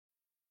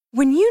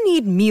When you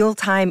need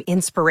mealtime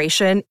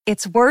inspiration,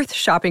 it's worth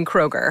shopping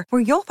Kroger,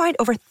 where you'll find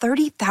over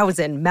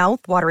 30,000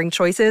 mouth-watering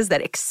choices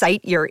that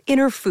excite your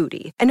inner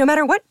foodie. And no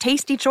matter what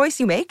tasty choice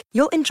you make,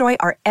 you'll enjoy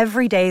our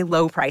everyday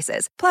low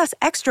prices, plus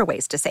extra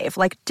ways to save,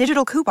 like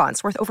digital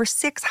coupons worth over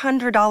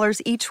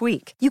 $600 each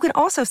week. You can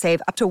also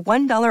save up to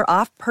 $1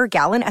 off per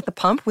gallon at the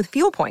pump with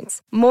fuel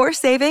points. More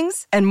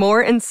savings and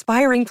more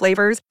inspiring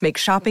flavors make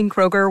shopping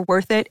Kroger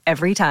worth it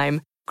every time.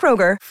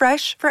 Kroger,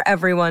 fresh for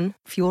everyone.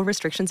 Fuel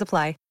restrictions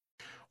apply.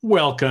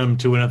 Welcome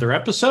to another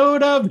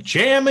episode of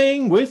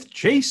Jamming with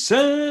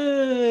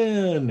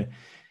Jason.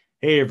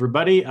 Hey,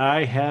 everybody.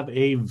 I have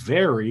a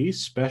very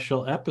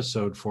special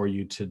episode for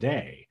you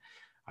today.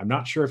 I'm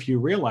not sure if you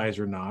realize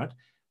or not,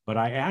 but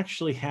I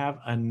actually have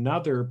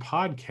another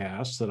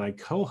podcast that I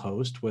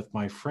co-host with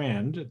my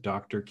friend,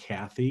 Dr.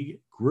 Kathy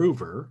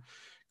Gruver,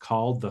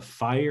 called the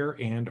Fire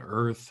and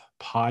Earth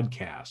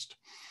Podcast.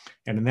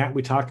 And in that,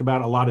 we talk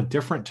about a lot of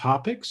different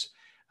topics.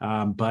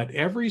 But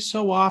every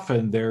so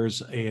often,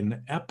 there's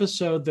an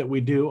episode that we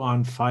do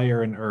on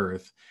fire and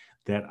earth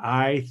that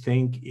I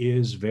think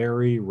is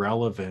very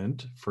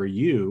relevant for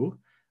you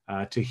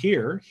to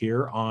hear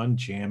here on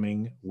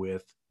Jamming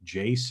with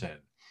Jason.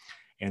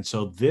 And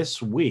so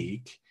this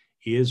week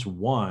is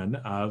one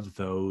of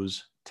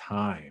those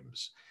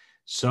times.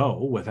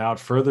 So without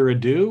further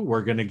ado,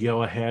 we're going to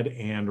go ahead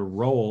and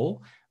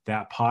roll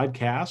that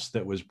podcast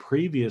that was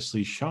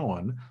previously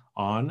shown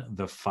on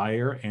the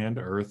Fire and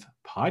Earth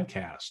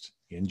Podcast.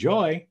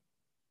 Enjoy.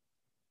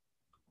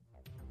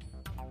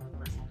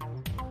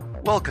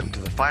 Welcome to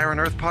the Fire and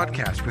Earth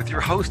Podcast with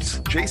your hosts,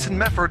 Jason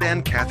Mefford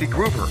and Kathy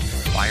Gruver.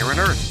 Fire and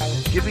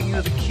Earth, giving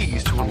you the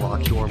keys to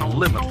unlock your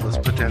limitless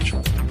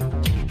potential.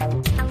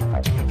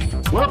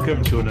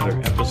 Welcome to another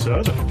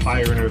episode of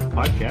Fire and Earth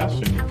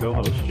Podcast. I'm your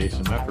co-host,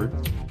 Jason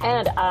Mefford.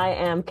 And I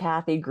am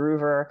Kathy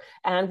Gruver.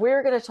 And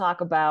we're going to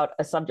talk about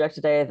a subject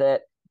today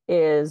that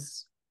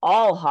is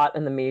all hot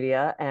in the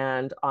media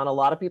and on a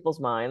lot of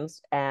people's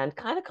minds and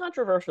kind of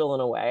controversial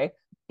in a way.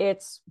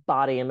 It's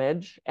body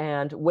image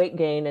and weight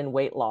gain and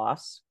weight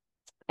loss.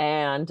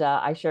 And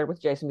I shared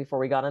with Jason before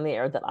we got on the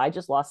air that I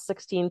just lost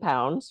 16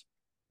 pounds,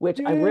 which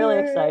I'm really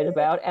excited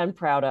about and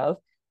proud of.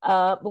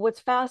 But what's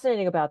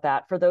fascinating about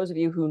that, for those of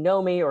you who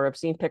know me or have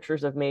seen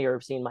pictures of me or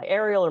have seen my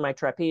aerial or my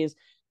trapeze,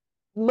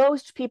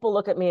 most people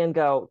look at me and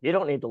go, "You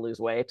don't need to lose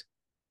weight."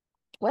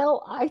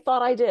 Well, I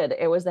thought I did.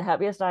 It was the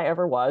heaviest I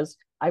ever was.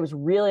 I was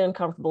really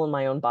uncomfortable in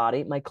my own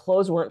body. My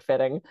clothes weren't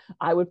fitting.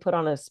 I would put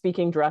on a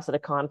speaking dress at a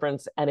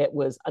conference, and it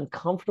was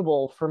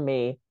uncomfortable for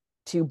me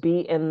to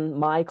be in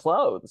my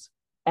clothes.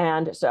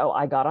 And so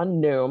I got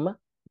on Noom.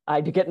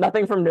 I get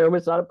nothing from Noom.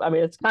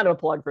 It's kind of a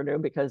plug for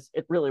Noom because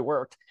it really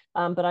worked.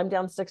 But I'm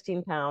down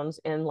 16 pounds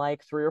in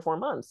like 3 or 4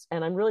 months.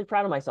 And I'm really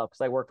proud of myself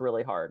because I worked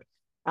really hard.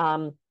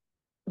 But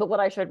what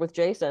I shared with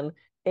Jason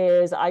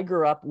is I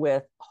grew up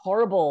with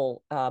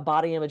horrible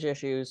body image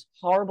issues,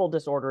 horrible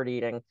disordered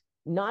eating,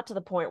 not to the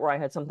point where I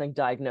had something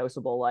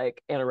diagnosable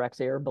like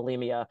anorexia or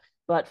bulimia.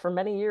 But for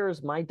many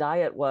years, my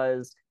diet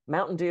was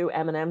Mountain Dew,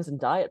 M&Ms, and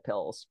diet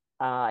pills.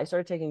 I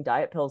started taking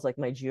diet pills like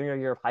my junior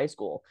year of high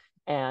school.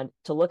 And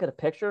to look at a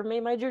picture of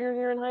me my junior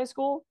year in high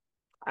school,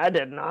 I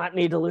did not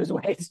need to lose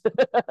weight.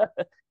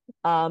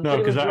 No,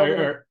 because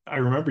I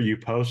remember you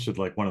posted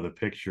like one of the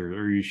pictures,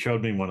 or you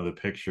showed me one of the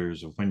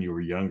pictures of when you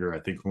were younger. I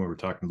think when we were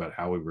talking about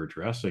how we were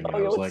dressing, and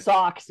I was like,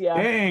 socks, yeah.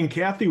 Dang,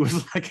 Kathy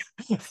was like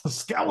a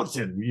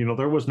skeleton.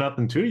 There was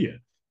nothing to you.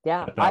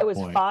 Yeah, I was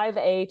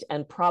 5'8"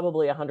 and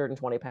probably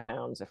 120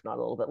 pounds, if not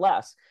a little bit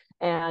less.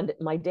 And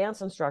my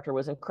dance instructor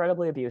was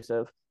incredibly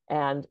abusive.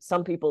 And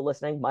some people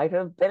listening might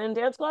have been in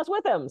dance class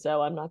with him,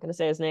 so I'm not going to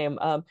say his name.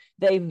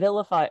 They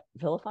vilified.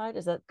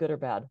 Is that good or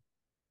bad?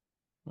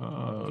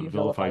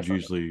 Vilified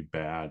usually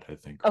bad, I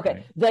think.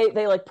 Okay, right?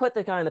 They like put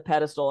the guy on the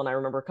pedestal, and I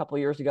remember a couple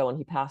of years ago when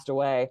he passed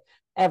away,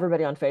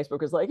 everybody on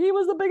Facebook was like, he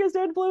was the biggest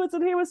influence,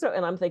 and he was so.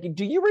 And I'm thinking,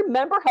 do you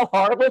remember how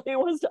horrible he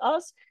was to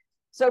us?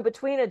 So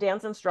between a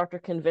dance instructor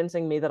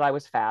convincing me that I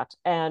was fat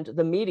and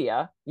the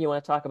media, you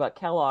want to talk about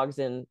Kellogg's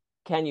and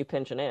Can You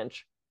Pinch an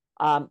Inch?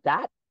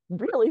 That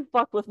really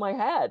fucked with my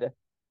head,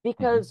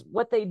 because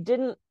what they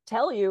didn't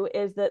tell you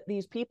is that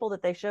these people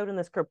that they showed in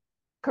this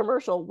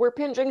commercial were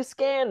pinching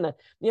skin.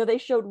 They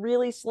showed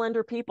really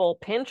slender people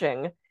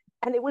pinching,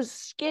 and it was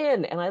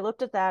skin. And I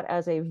looked at that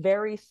as a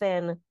very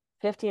thin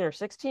 15 or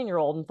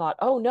 16-year-old and thought,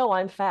 oh no,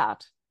 I'm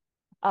fat.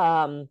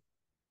 And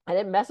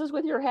it messes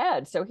with your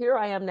head. So here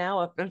I am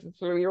now, a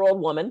 3-year-old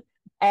woman,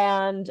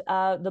 and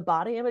the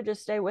body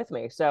images stay with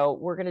me. So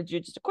we're going to do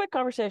just a quick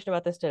conversation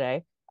about this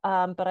today.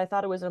 But I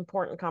thought it was an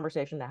important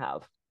conversation to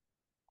have.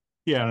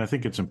 Yeah, and I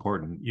think it's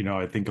important.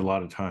 I think a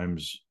lot of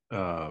times,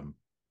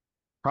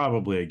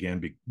 probably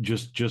again,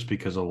 just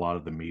because a lot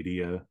of the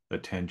media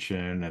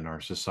attention and our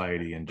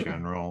society in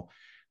general,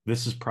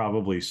 this is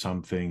probably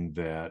something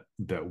that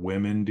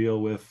women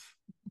deal with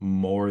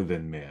more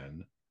than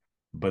men.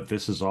 But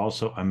this is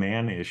also a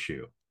man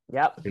issue.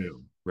 Yep.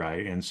 Too,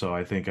 right. And so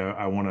I think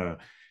I want to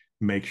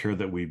make sure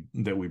that we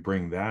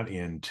bring that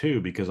in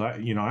too, because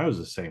I was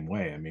the same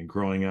way. I mean,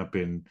 growing up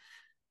in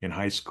in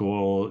high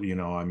school,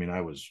 I mean,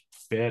 I was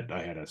fit.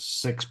 I had a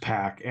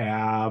six-pack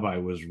ab. I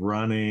was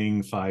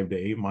running 5 to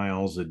 8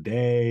 miles a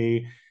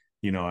day.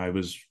 I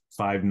was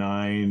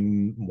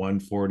 5'9",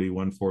 140,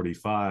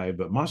 145,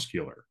 but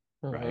muscular,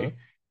 Hmm. right?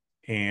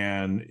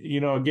 And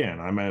again,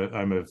 I'm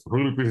a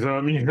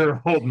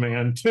 40-year old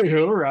man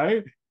too,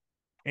 right?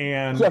 Yeah,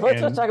 And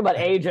let's just talk about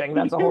aging.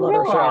 That's a whole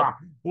other show.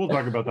 we'll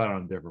talk about that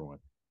on a different one.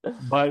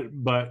 But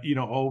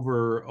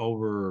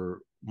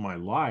over my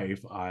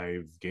life,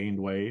 I've gained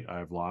weight,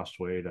 I've lost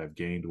weight, I've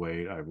gained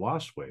weight, I've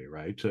lost weight,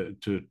 right? To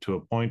a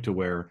point to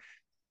where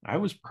I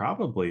was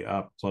probably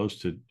up close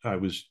to, I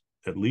was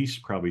at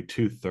least probably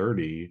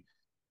 230,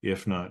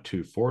 if not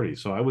 240.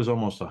 So I was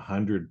almost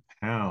 100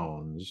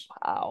 pounds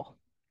Wow.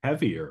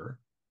 heavier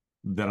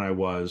than I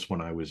was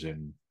when I was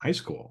in high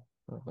school,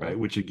 Hmm. right?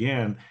 Which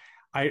again,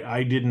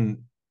 I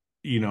didn't,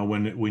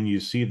 when you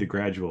see the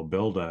gradual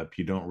buildup,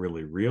 you don't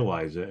really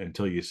realize it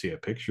until you see a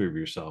picture of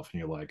yourself and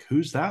you're like,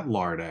 who's that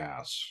lard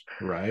ass,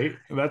 right?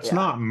 That's Yeah.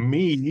 not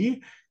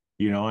me.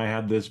 I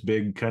had this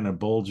big kind of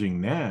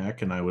bulging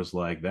neck, and I was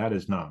like, that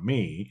is not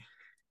me.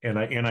 And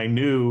I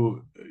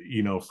knew,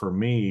 for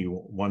me,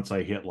 once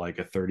I hit like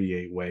a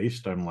 38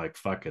 waist, I'm like,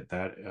 fuck it,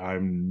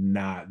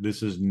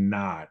 this is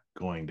not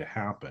going to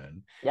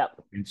happen.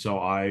 Yep. And so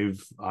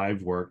I've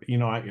worked,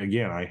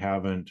 I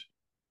haven't,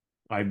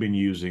 I've been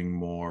using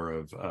more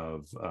of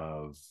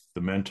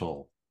the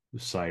mental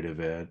side of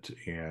it,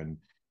 and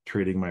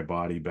treating my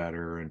body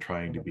better and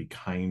trying to Mhm. be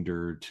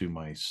kinder to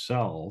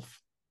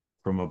myself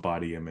from a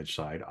body image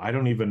side. I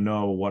don't even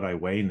know what I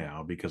weigh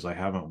now because I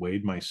haven't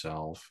weighed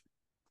myself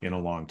in a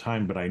long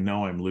time, but I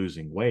know I'm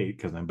losing weight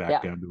because I'm back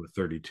Yeah. down to a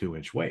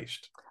 32-inch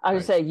waist, I would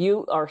right? say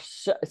you are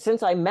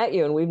since I met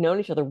you and we've known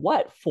each other,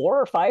 what, 4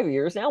 or 5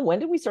 years now? When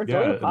did we start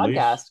doing Yeah, the at least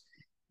podcast?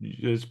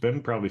 it's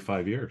been probably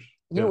 5 years.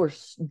 You Yeah. were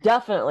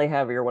definitely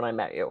heavier when I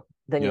met you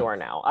than you Yeah. are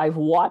now. I've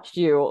watched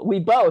you. We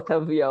both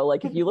have,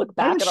 like if you look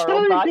I'm back at our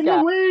old sorry for the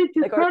podcast, weight.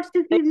 You're like our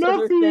practically faces are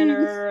nothing.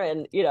 thinner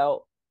and,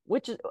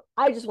 which is,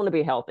 I just want to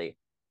be healthy.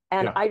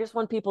 And Yeah. I just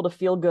want people to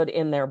feel good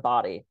in their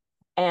body.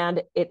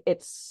 And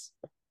this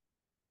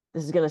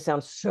is going to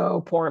sound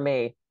so poor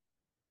me.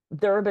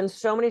 There have been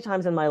so many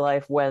times in my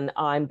life when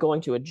I'm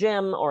going to a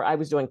gym or I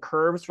was doing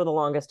curves for the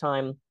longest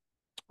time.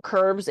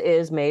 Curves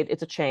is made,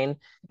 it's a chain,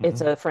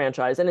 it's Mhm. a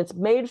franchise, and it's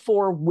made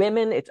for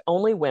women. It's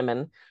only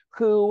women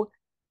who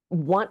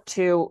want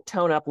to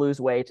tone up, lose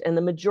weight. And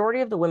the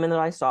majority of the women that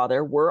I saw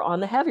there were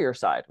on the heavier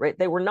side, right?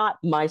 They were not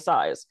my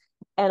size.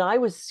 And I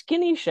was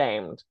skinny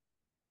shamed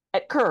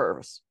at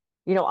curves.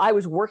 I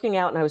was working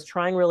out and I was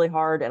trying really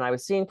hard and I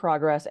was seeing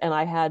progress. And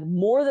I had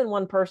more than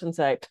one person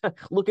say,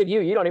 look at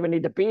you, you don't even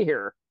need to be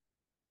here.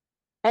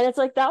 And it's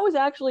like that was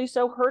actually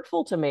so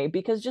hurtful to me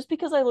because just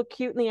because I look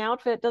cute in the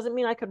outfit doesn't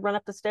mean I could run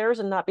up the stairs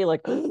and not be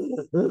like,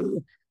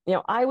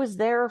 I was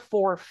there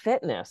for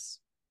fitness.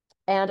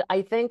 And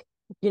I think,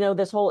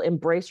 this whole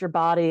embrace your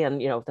body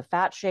and, the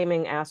fat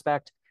shaming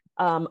aspect,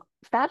 um,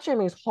 fat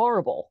shaming is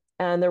horrible.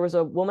 And there was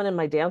a woman in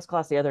my dance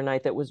class the other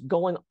night that was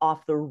going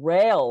off the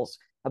rails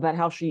about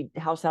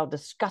how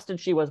disgusted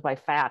she was by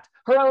fat,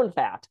 her own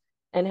fat,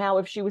 and how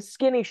if she was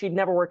skinny, she'd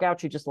never work out,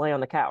 she'd just lay on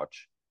the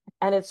couch.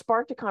 And it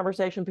sparked a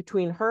conversation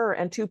between her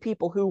and two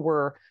people who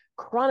were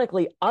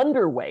chronically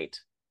underweight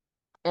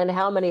and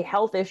how many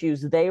health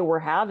issues they were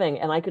having.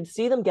 And I could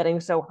see them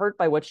getting so hurt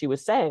by what she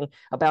was saying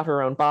about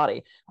her own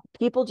body.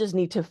 People just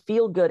need to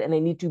feel good and they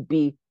need to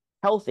be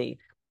healthy.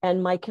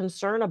 And my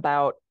concern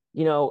about,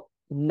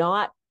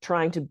 not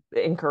trying to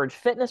encourage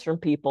fitness from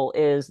people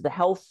is the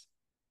health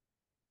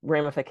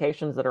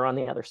ramifications that are on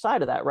the other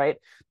side of that, right?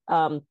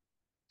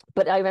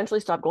 But I eventually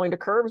stopped going to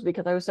curves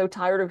because I was so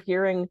tired of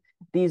hearing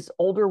these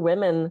older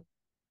women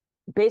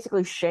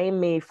basically shame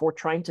me for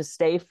trying to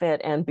stay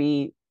fit and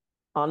be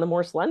on the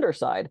more slender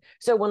side.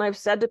 So when I've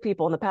said to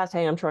people in the past,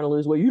 hey, I'm trying to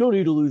lose weight, you don't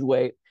need to lose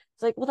weight.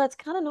 It's like, well, that's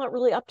kind of not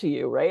really up to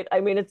you, right? I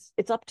mean,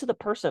 it's up to the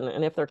person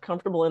and if they're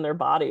comfortable in their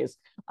bodies.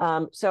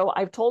 So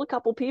I've told a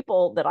couple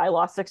people that I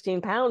lost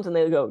 16 pounds and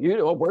they go,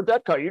 where'd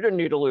that cut? You didn't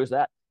need to lose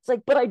that. It's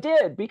like, but I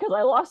did because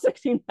I lost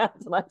 16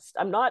 pounds and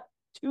I'm not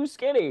too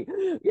skinny.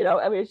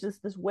 I mean, it's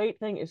just this weight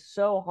thing is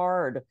so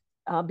hard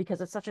because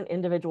it's such an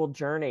individual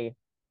journey.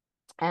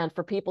 And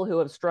for people who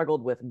have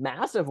struggled with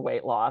massive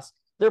weight loss,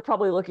 they're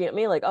probably looking at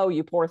me like, oh,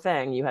 you poor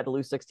thing, you had to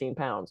lose 16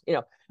 pounds.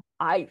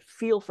 I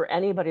feel for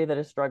anybody that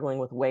is struggling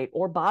with weight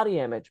or body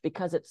image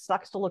because it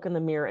sucks to look in the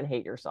mirror and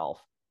hate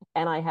yourself.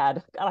 And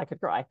God, I could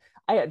cry.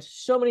 I had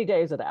so many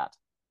days of that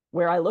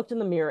where I looked in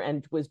the mirror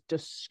and was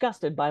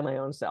disgusted by my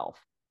own self.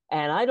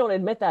 And I don't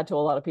admit that to a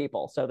lot of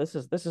people. So this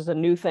is a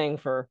new thing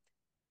for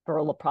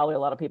probably a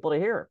lot of people to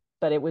hear.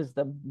 But it was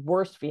the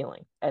worst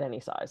feeling at any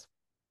size.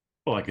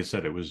 Well, like I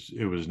said, it was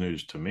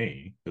news to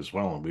me as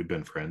well, and we've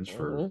been friends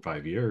for Mm-hmm.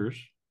 5 years.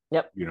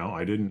 Yep.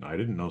 I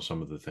didn't know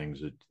some of the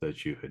things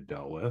that you had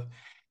dealt with,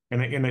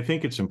 and I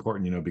think it's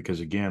important, because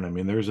again, I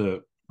mean, there's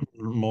a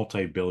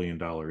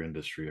multi-billion-dollar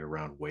industry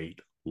around weight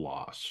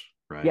loss,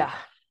 right? Yeah.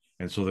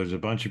 And so there's a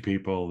bunch of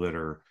people that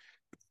are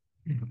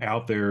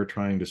out there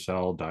trying to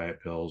sell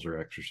diet pills or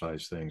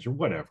exercise things or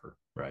whatever,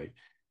 right?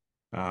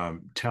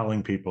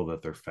 telling people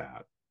that they're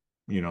fat.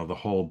 The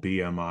whole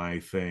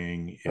BMI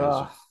thing is a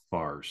Ugh,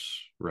 farce,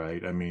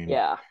 right? I mean,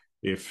 yeah.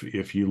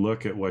 if you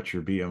look at what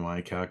your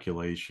BMI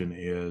calculation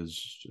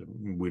is,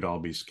 we'd all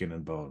be skin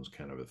and bones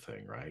kind of a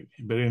thing, right?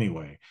 But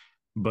anyway,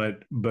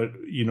 but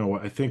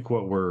I think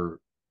what we're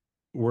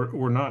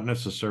not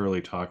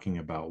necessarily talking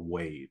about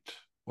weight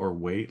or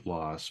weight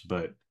loss,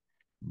 but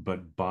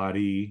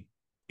body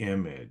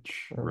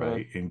image, Hmm.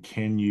 right? And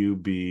can you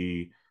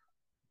be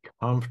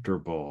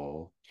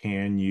comfortable?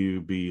 Can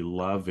you be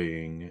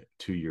loving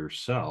to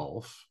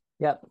yourself,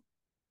 Yep.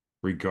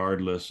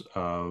 regardless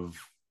of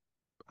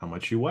how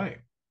much you weigh?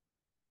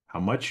 How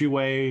much you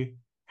weigh,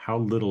 how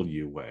little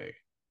you weigh,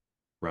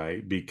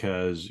 right?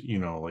 Because,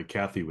 like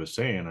Kathy was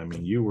saying, I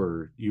mean, you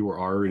were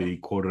already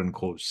quote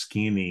unquote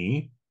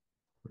skinny,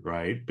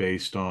 right?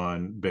 Based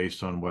on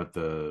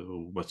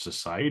what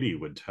society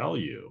would tell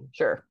you,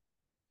 Sure.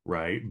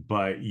 right?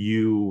 But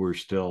you were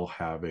still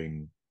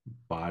having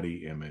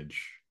body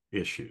image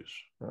issues,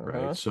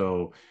 right? Hmm.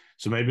 So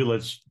maybe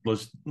let's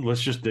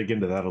just dig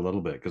into that a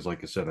little bit, because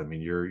like I said, I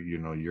mean,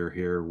 you're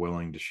here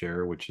willing to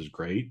share, which is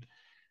great.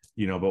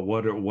 But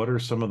what are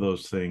some of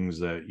those things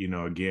that,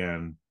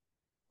 again,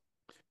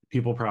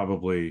 people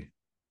probably,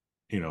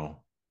 you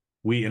know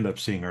we end up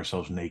seeing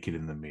ourselves naked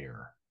in the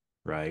mirror,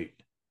 right?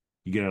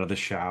 You get out of the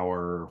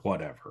shower,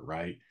 whatever,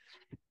 right?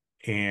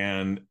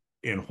 and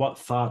and what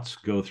thoughts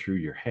go through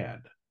your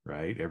head,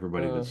 right?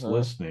 Everybody that's Hmm.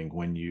 listening,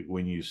 when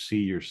you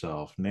see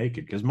yourself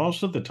naked, because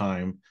most of the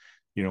time,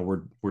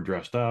 we're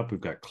dressed up, we've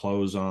got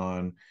clothes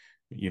on.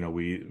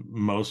 We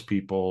most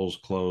people's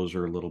clothes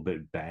are a little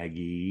bit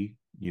baggy,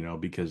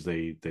 because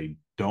they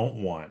don't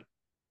want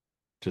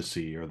to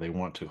see, or they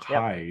want to Yep.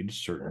 hide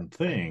certain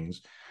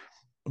things.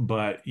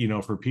 But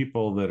for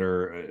people that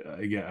are,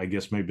 I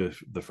guess maybe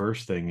the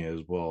first thing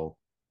is, well,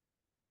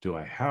 do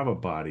I have a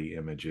body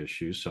image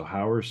issue? So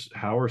how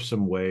are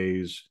some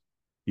ways,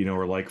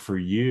 or like for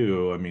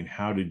you, I mean,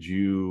 how did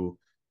you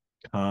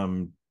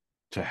come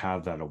to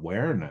have that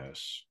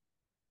awareness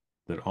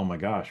that, oh my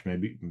gosh,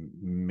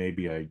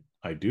 maybe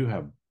I do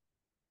have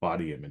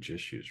body image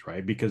issues,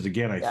 right? Because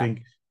again, Yeah.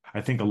 I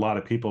think a lot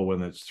of people,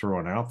 when it's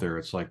thrown out there,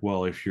 it's like,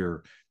 well, if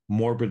you're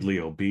morbidly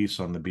obese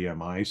on the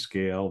BMI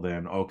scale,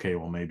 then okay,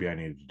 well, maybe I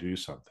need to do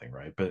something,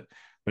 right? But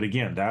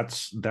again,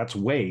 that's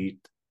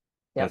weight.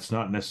 Yep. That's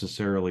not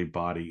necessarily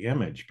body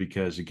image,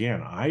 because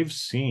again, I've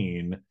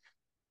seen,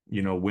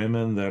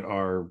 women that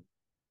are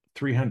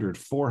 300,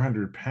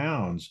 400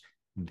 pounds,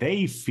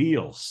 they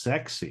feel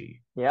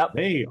sexy. Yep.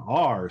 They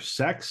are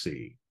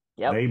sexy.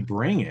 Yep. They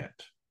bring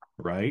it,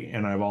 right?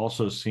 And I've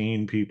also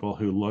seen people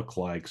who look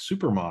like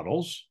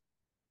supermodels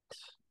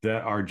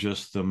that are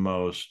just the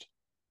most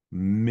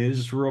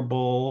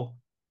miserable,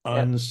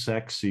 Yep.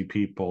 unsexy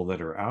people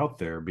that are out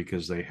there,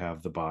 because they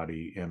have the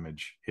body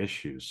image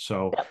issues.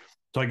 Yep.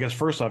 So I guess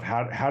first off,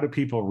 how do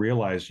people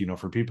realize,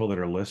 for people that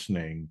are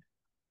listening,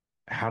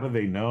 how do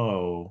they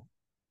know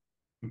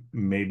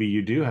maybe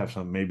you do have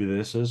something, maybe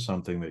this is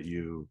something that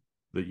you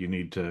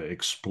need to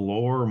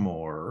explore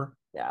more?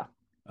 Yeah.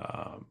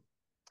 Um,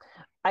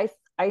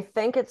 I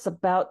think it's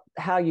about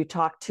how you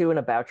talk to and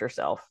about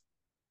yourself,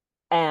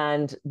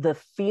 and the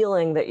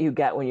feeling that you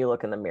get when you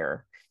look in the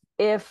mirror.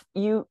 If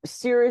you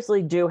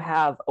seriously do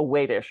have a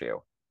weight issue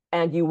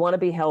and you want to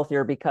be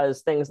healthier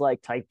because things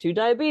like type 2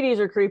 diabetes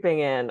are creeping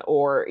in,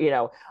 or,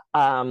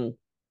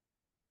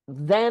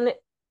 then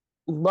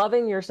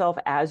loving yourself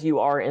as you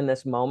are in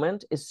this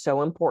moment is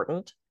so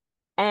important,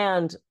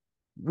 and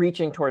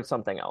reaching towards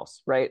something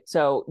else, right?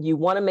 So you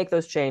want to make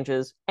those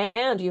changes,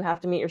 and you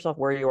have to meet yourself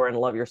where you are and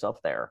love yourself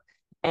there.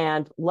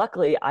 And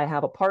luckily, I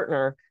have a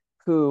partner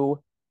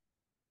who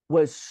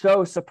was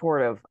so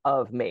supportive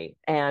of me.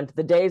 And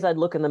the days I'd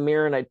look in the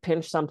mirror and I'd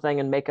pinch something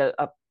and make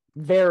a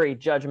very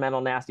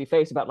judgmental, nasty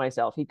face about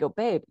myself, he'd go,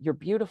 "Babe, you're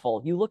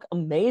beautiful. You look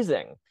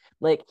amazing."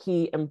 Like,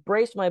 he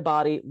embraced my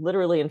body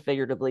literally and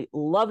figuratively,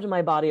 loved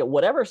my body at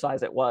whatever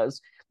size it was,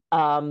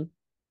 um,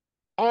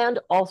 and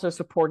also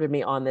supported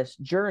me on this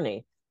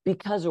journey,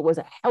 because it was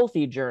a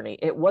healthy journey.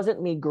 It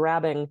wasn't me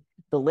grabbing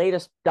the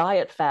latest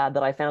diet fad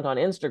that I found on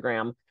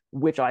Instagram,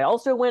 which I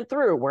also went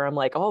through, where I'm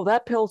like, "Oh,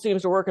 that pill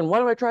seems to work, and why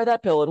don't I try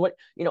that pill?" And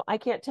I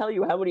can't tell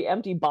you how many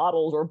empty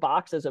bottles or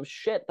boxes of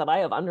shit that I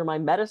have under my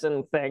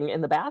medicine thing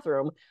in the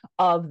bathroom,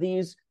 of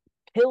these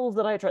pills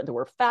that I tried. There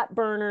were fat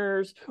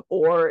burners,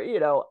 or,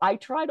 I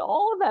tried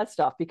all of that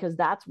stuff because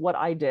that's what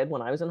I did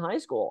when I was in high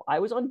school. I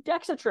was on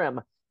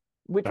Dexatrim,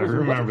 which I was way,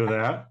 remember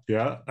that.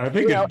 Yeah, I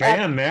think it's and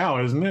banned now,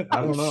 isn't it? I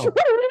I'm don't sure know.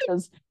 it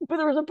is. But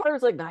there was a part,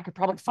 it's like, "Nah, I could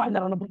probably find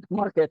that on a black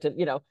market." And,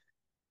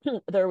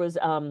 there was,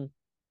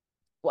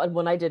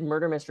 when I did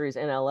murder mysteries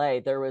in LA,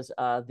 there was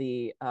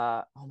the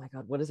oh my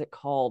God, what is it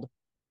called?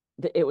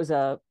 It was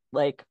a,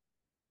 like,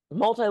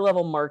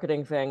 multi-level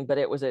marketing thing, but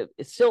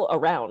it's still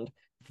around.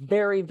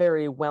 Very,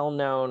 very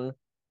well-known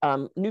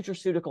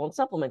nutraceutical and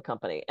supplement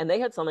company. And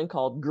they had something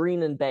called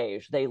green and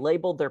beige. They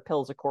labeled their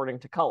pills according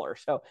to color.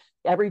 So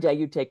every day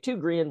you take 2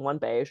 green and 1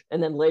 beige,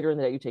 and then later in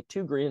the day you take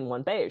 2 green and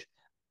 1 beige.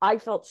 I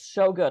felt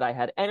so good. I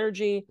had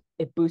energy.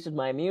 It boosted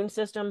my immune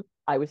system.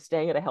 I was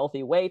staying at a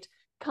healthy weight.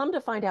 Come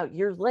to find out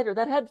years later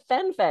that had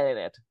fen-phen in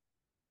it.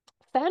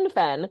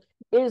 Fen-phen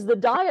is the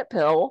diet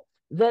pill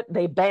that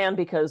they banned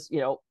because,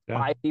 Yeah.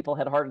 5 people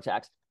had heart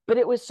attacks. But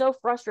it was so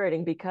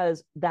frustrating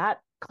because that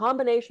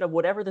combination of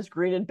whatever this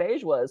green and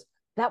beige was,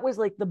 that was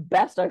like the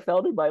best I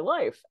felt in my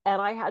life.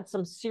 And I had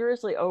some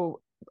seriously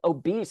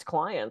obese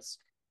clients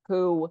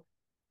who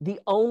the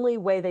only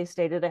way they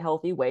stayed at a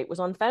healthy weight was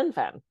on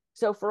fen-phen.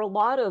 So for a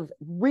lot of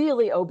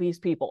really obese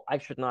people, I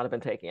should not have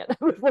been taking it.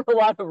 For a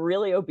lot of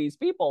really obese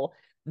people,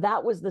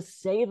 that was the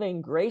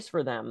saving grace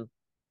for them.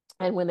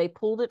 And when they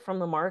pulled it from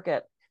the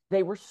market,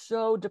 they were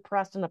so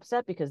depressed and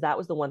upset because that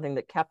was the one thing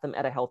that kept them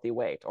at a healthy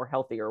weight or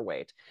healthier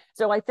weight.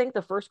 So I think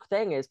the first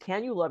thing is,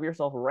 can you love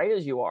yourself right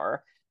as you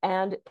are?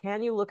 And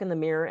can you look in the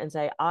mirror and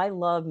say, I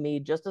love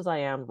me just as I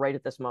am right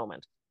at this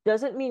moment?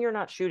 Doesn't mean you're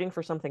not shooting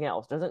for something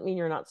else. Doesn't mean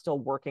you're not still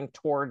working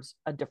towards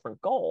a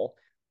different goal.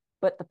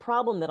 But the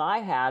problem that I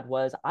had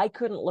was I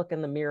couldn't look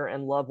in the mirror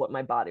and love what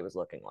my body was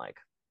looking like.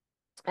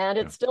 And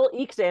it still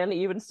ekes in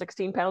even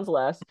 16 pounds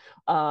less.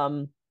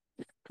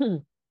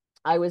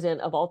 I was in,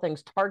 of all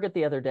things, Target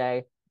the other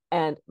day.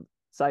 And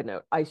side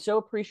note, I so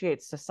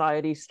appreciate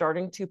society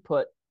starting to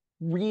put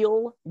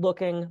real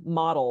looking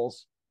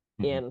models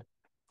in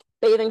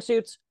bathing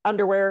suits,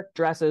 underwear,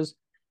 dresses.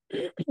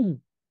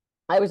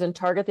 I was in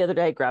Target the other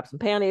day, grabbed some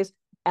panties,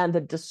 and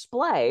the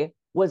display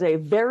was a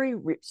very,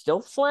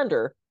 still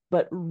slender,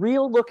 but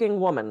real looking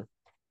woman.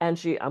 And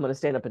I'm going to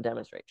stand up and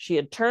demonstrate. She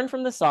had turned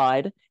from the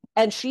side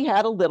and she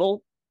had a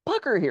little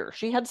pucker here.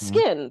 She had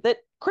skin that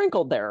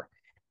crinkled there,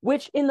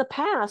 which in the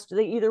past,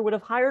 they either would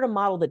have hired a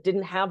model that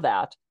didn't have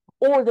that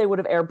or they would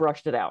have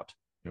airbrushed it out.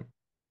 Yep.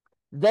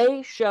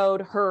 They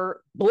showed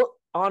her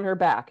on her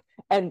back.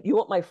 And you know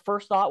what my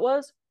first thought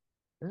was?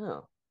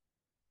 Oh,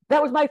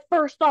 that was my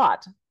first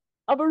thought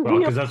of a real.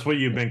 Because that's what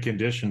you've been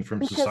conditioned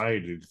from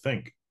society to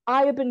think.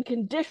 I have been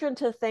conditioned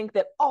to think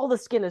that all the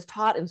skin is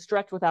taut and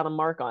stretched without a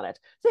mark on it.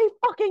 They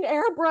fucking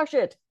airbrush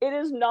it. It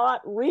is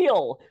not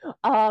real.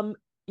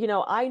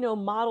 I know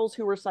models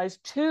who were size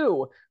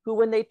 2 who,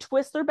 when they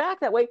twist their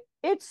back that way,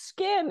 it's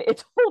skin.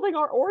 It's holding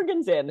our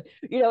organs in.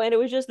 And it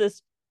was just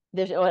this,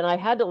 and I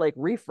had to like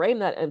reframe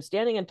that. I'm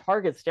standing in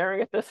Target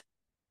staring at this.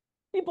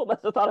 People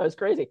must have thought I was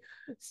crazy.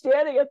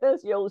 Standing at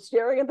this,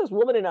 staring at this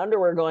woman in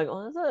underwear going,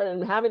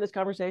 and having this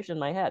conversation in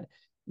my head.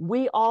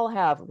 We all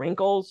have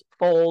wrinkles,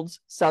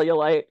 folds,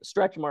 cellulite,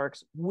 stretch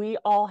marks. We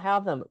all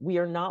have them. We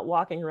are not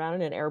walking around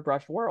in an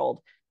airbrushed world.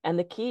 And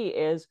the key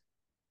is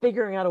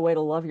figuring out a way to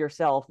love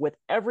yourself with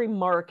every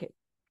mark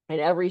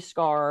and every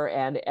scar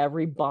and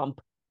every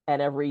bump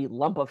and every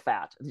lump of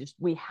fat.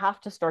 We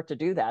have to start to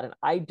do that. And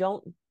I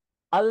don't,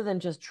 other than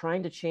just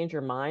trying to change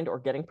your mind or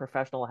getting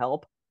professional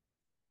help,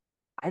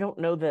 I don't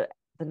know the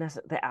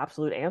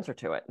absolute answer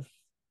to it.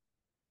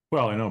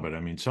 Well, I know, but I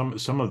mean,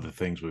 some of the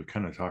things we've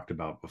kind of talked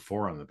about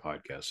before on the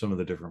podcast, some of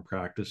the different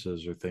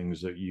practices or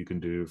things that you can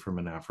do from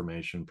an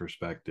affirmation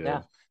perspective.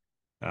 Yeah.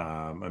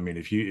 I mean,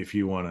 if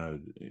you want to,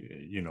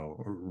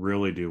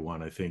 really do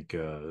one, I think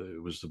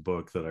it was the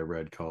book that I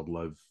read called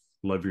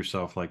Love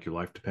Yourself Like Your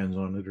Life Depends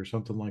on It or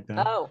something like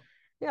that. Oh,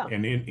 yeah.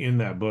 And in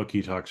that book,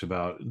 he talks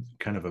about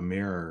kind of a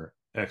mirror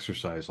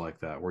exercise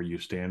like that, where you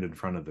stand in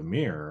front of the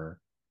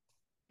mirror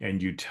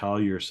and you tell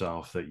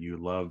yourself that you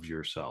love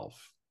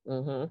yourself.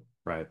 Mm-hmm.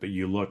 Right. But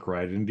you look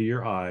right into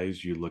your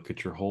eyes, you look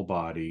at your whole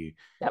body,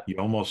 Yep. You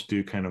almost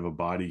do kind of a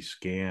body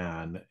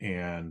scan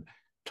and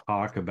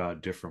talk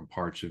about different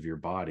parts of your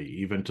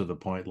body, even to the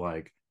point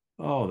like,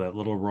 oh, that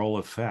little roll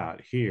of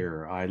fat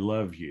here, I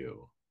love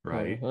you.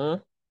 Right.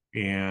 Mm-hmm.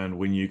 And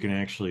when you can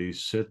actually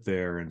sit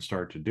there and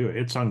start to do it,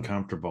 it's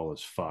uncomfortable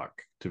as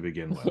fuck to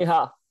begin with.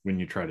 Yeah. When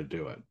you try to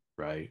do it.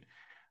 Right.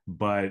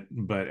 But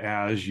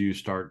as you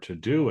start to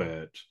do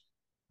it,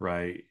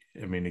 right,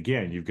 I mean,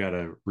 again, you've got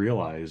to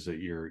realize that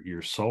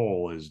your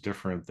soul is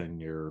different than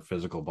your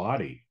physical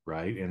body,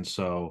 right? And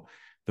so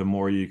the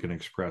more you can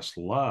express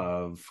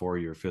love for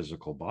your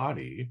physical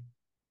body,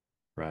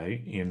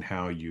 right, in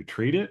how you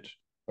treat it,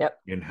 yep,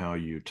 in how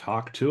you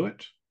talk to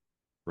it,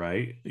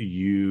 right,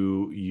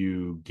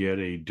 you get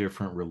a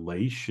different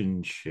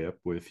relationship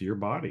with your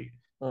body.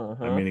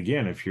 Mm-hmm. I mean,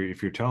 again, if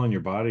you're telling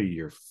your body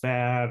you're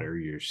fat or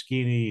you're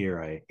skinny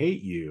or I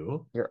hate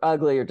you, you're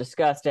ugly, you're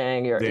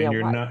disgusting, you're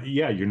not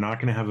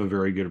going to have a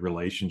very good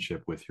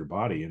relationship with your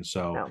body. And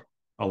so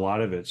a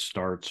lot of it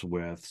starts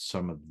with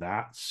some of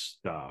that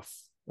stuff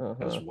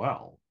as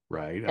well,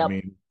 right? Yep.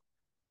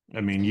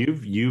 I mean,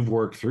 you've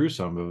worked through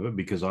some of it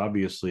because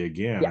obviously,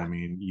 again, I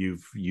mean,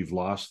 you've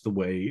lost the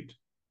weight.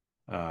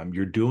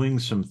 You're doing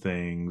some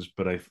things,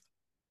 but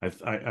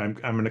I'm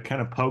going to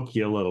kind of poke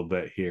you a little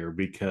bit here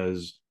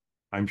because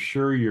I'm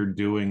sure you're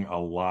doing a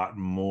lot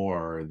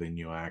more than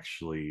you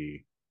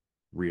actually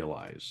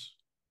realize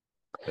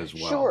as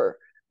well. Sure.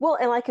 Well,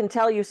 and I can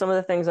tell you some of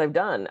the things I've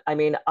done. I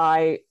mean,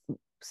 I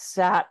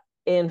sat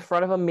in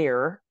front of a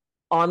mirror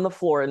on the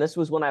floor, and this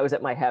was when I was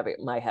at my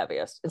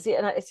heaviest. And see,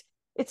 and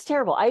it's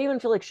terrible. I even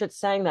feel like shit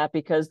saying that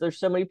because there's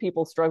so many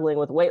people struggling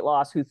with weight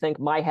loss who think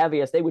my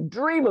heaviest, they would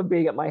dream of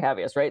being at my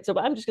heaviest, right? So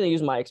I'm just going to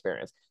use my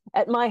experience.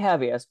 At my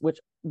heaviest, which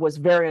was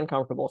very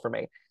uncomfortable for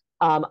me,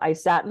 I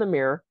sat in the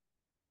mirror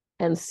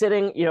and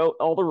sitting,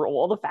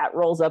 all the fat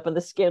rolls up and the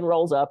skin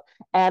rolls up.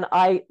 And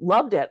I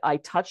loved it. I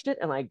touched it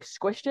and I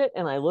squished it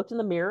and I looked in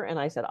the mirror and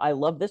I said, I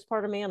love this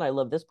part of me and I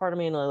love this part of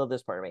me and I love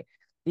this part of me.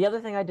 The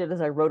other thing I did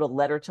is I wrote a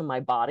letter to my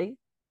body,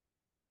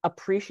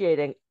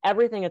 appreciating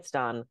everything it's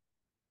done,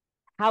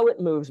 how it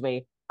moves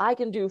me. I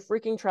can do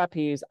freaking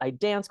trapeze. I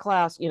dance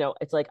class.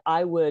 It's like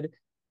I would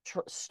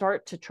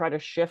start to try to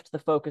shift the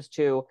focus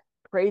to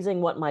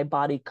praising what my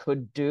body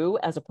could do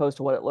as opposed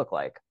to what it looked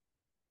like.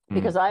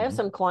 Because I have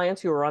some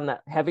clients who are on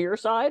that heavier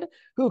side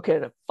who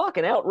can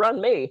fucking outrun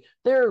me.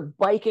 They're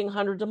biking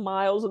hundreds of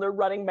miles and they're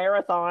running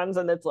marathons,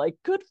 and it's like,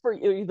 good for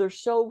you. They're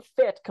so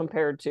fit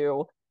compared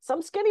to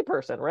some skinny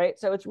person, right?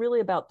 So it's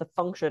really about the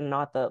function,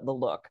 not the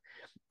look.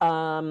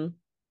 And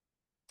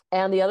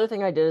the other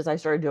thing I did is I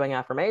started doing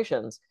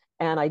affirmations,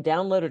 and I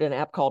downloaded an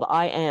app called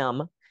I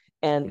Am,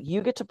 and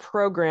you get to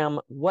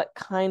program what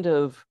kind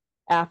of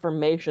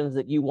affirmations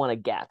that you want to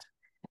get.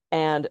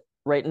 And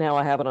right now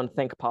I have it on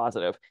Think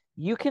Positive.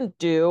 You can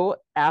do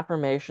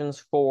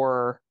affirmations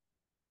for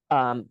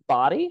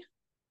body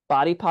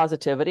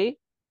positivity.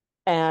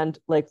 And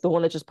like the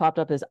one that just popped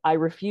up is, I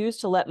refuse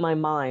to let my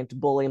mind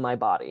bully my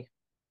body.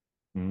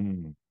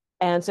 And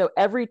so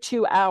every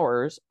 2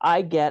 hours,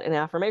 I get an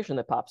affirmation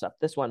that pops up.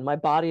 This one, my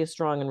body is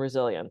strong and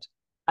resilient.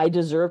 I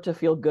deserve to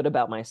feel good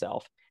about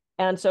myself.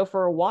 And so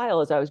for a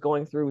while, as I was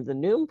going through the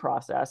Noom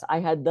process, I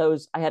had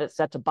it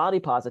set to body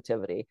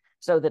positivity,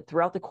 so that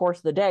throughout the course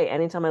of the day,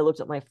 anytime I looked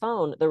at my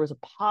phone, there was a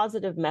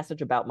positive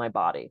message about my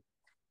body.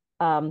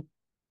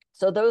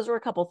 So those were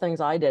a couple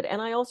things I did.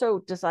 And I also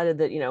decided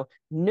that,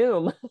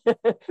 Noom,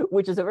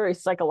 which is a very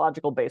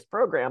psychological based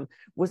program,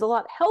 was a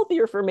lot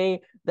healthier for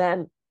me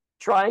than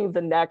trying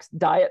the next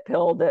diet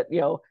pill that,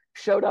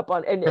 showed up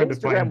on and Instagram.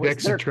 To find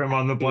Dexatrim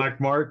on the black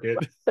market.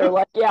 They're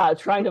like,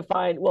 trying to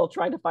find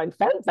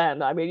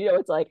fen-phen. I mean,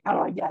 it's like, how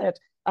do I get it?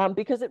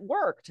 Because it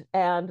worked.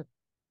 And,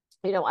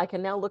 I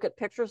can now look at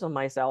pictures of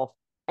myself,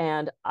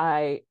 and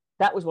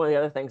that was one of the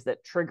other things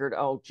that triggered,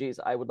 oh, geez,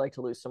 I would like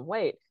to lose some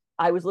weight.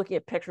 I was looking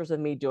at pictures of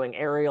me doing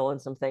aerial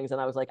and some things,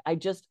 and I was like, I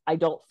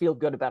don't feel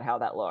good about how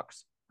that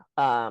looks.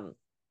 And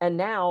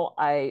now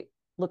I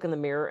look in the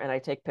mirror and I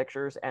take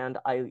pictures, and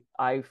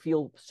I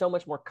feel so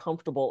much more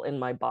comfortable in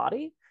my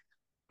body.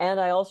 And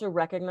I also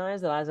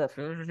recognize that as a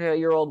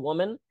 50-year-old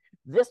woman,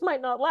 this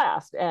might not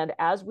last. And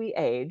as we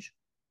age,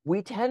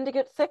 we tend to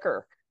get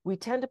thicker. We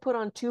tend to put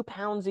on 2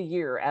 pounds a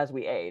year as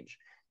we age.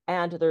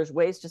 And there's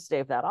ways to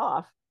stave that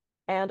off.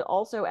 And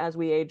also, as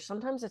we age,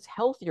 sometimes it's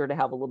healthier to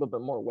have a little bit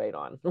more weight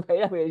on,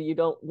 right? I mean, you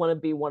don't want to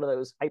be one of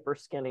those hyper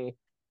skinny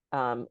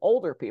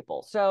older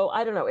people. So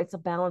I don't know. It's a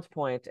balance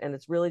point, and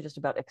it's really just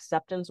about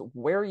acceptance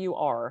where you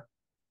are.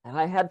 And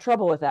I had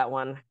trouble with that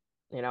one.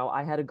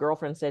 I had a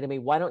girlfriend say to me,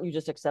 why don't you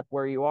just accept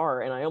where you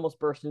are? And I almost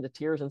burst into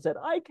tears and said,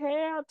 I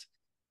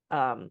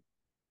can't.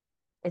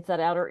 It's that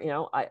outer,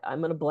 I'm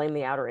going to blame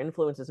the outer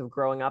influences of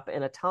growing up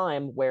in a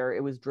time where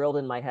it was drilled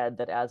in my head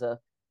that as a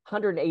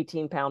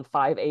 118-pound,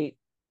 5'8"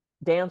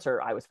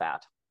 dancer, I was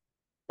fat.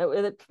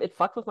 It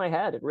fucked with my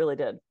head. It really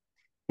did.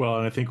 Well,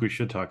 and I think we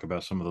should talk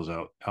about some of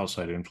those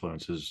outside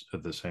influences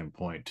at the same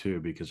point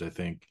too, because I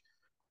think,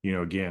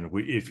 again,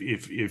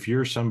 if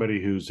you're somebody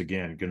who's,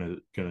 again,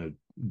 gonna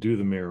do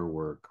the mirror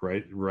work,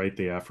 right? Do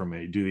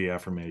the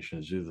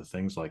affirmations, do the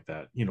things like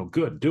that.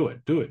 Good, do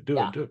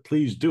it.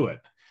 Please do it.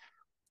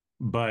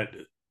 But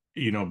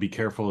be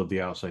careful of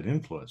the outside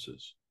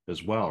influences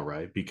as well,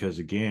 right? Because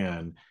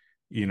again,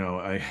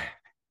 I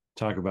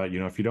talk about,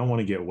 if you don't want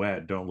to get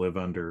wet, don't live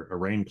under a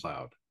rain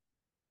cloud,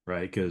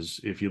 right?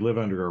 Because if you live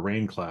under a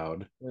rain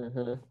cloud,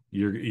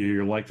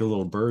 you're like the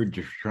little bird,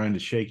 you're trying to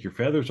shake your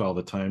feathers all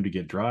the time to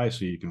get dry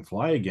so you can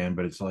fly again,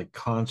 but it's like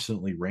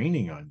constantly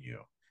raining on you.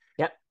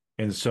 Yep.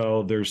 And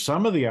so there's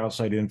some of the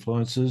outside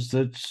influences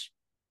that's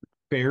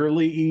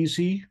fairly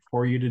easy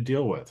for you to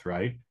deal with,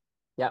 right?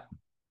 Yep.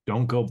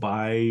 Don't go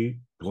buy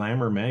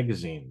glamour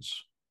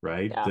magazines,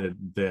 right? Yeah.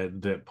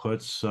 That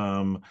puts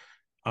some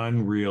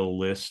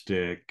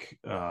unrealistic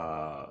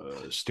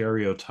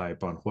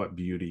stereotype on what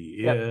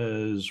beauty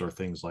is, or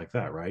things like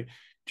that, right?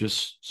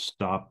 Just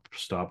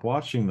stop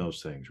watching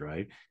those things,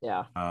 right?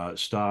 Yeah.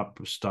 Stop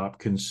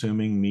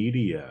consuming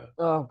media.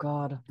 Oh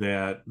God.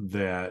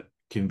 That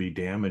can be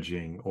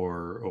damaging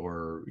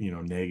or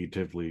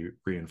negatively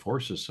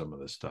reinforces some of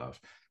this stuff.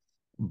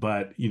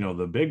 But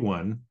the big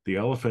one, the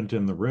elephant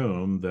in the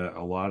room that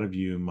a lot of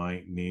you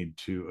might need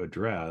to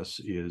address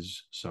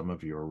is some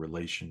of your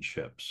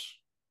relationships.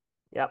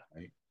 Yep.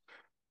 Right?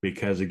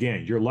 Because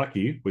again, you're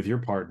lucky with your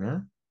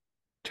partner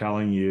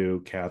telling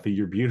you, Kathy,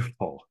 you're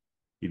beautiful.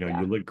 You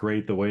look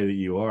great the way that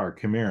you are.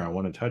 Come here, I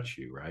want to touch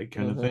you, right?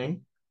 Kind of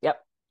thing.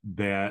 Yep.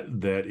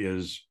 That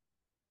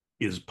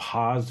is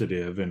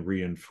positive and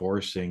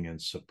reinforcing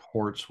and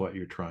supports what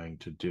you're trying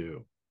to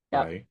do.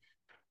 Yep. Right.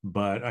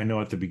 But I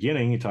know at the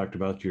beginning you talked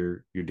about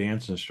your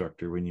dance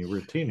instructor when you were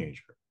a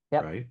teenager.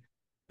 Yep. Right.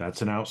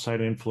 That's an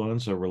outside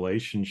influence, a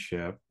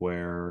relationship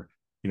where,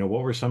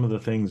 what were some of the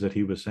things that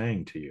he was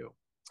saying to you?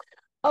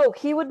 Oh,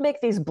 he would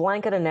make these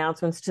blanket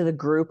announcements to the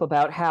group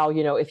about how,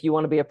 if you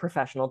want to be a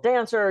professional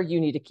dancer, you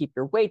need to keep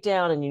your weight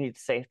down and you need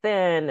to stay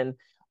thin. And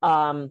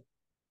um,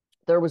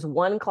 there was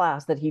one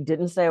class that he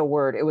didn't say a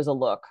word. It was a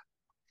look.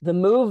 The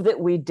move that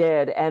we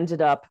did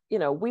ended up,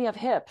 we have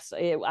hips.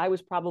 I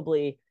was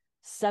probably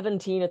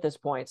 17 at this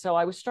point. So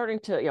I was starting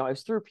to, I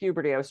was through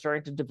puberty. I was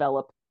starting to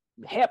develop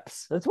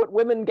hips. That's what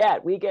women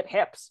get. We get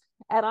hips.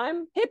 And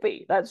I'm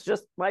hippie. That's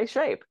just my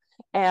shape.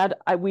 And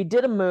we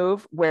did a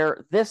move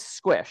where this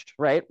squished,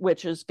 right?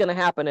 Which is going to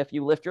happen if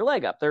you lift your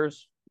leg up.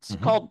 It's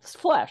called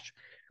flesh.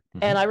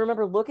 And I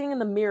remember looking in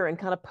the mirror and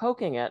kind of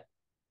poking it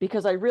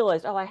because I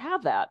realized, oh, I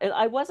have that. And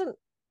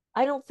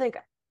I don't think,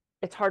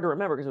 it's hard to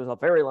remember because it was a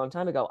very long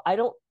time ago. I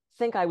don't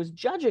think I was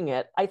judging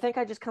it. I think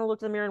I just kind of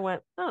looked in the mirror and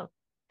went, oh,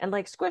 and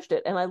like squished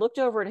it. And I looked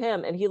over at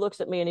him and he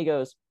looks at me and he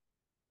goes,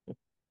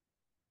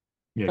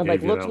 yeah, and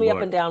like looks me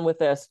up and down with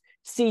this,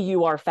 see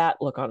you are fat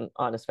look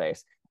on his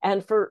face.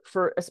 And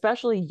for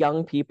especially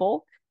young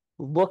people,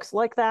 looks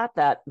like that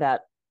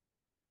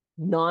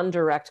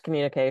non-direct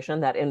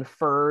communication, that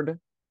inferred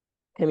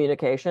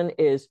communication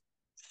is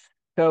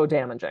so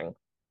damaging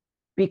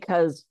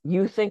because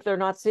you think they're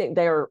not seeing,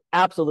 they are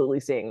absolutely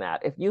seeing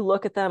that. If you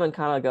look at them and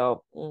kind of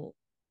go,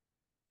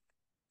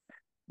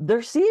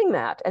 they're seeing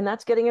that, and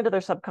that's getting into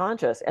their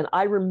subconscious. And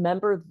I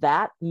remember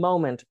that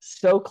moment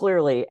so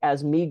clearly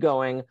as me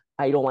going,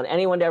 I don't want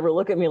anyone to ever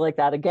look at me like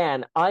that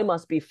again. I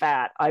must be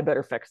fat. I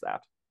better fix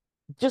that.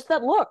 Just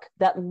that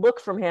look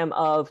from him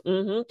of,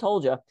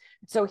 told you.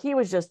 So he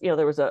was just,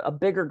 there was a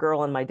bigger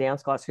girl in my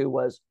dance class who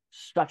was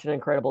such an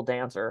incredible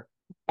dancer.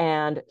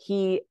 And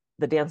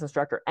the dance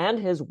instructor and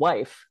his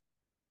wife,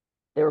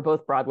 they were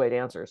both Broadway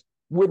dancers,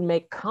 would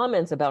make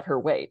comments about her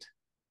weight.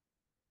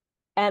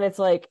 And it's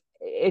like,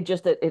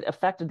 it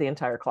affected the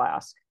entire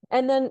class.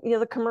 And then,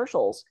 the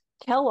commercials,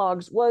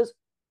 Kellogg's was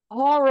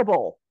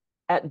horrible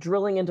at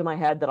drilling into my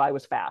head that I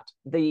was fat.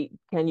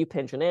 Can you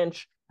pinch an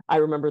inch? I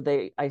remember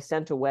I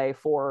sent away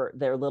for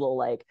their little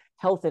like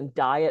health and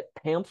diet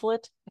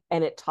pamphlet,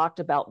 and it talked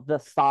about the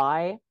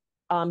thigh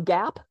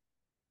gap.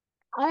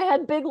 I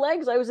had big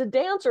legs. I was a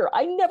dancer.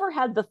 I never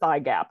had the thigh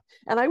gap.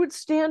 And I would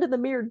stand in the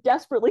mirror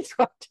desperately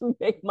trying to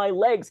make my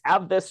legs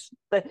have this.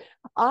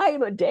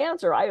 I'm a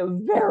dancer. I have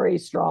very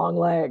strong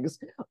legs.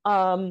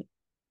 And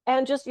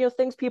just,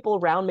 things people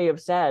around me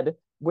have said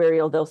where,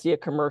 they'll see a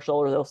commercial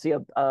or they'll see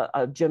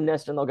a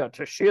gymnast and they'll go,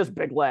 she has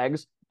big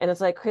legs. And it's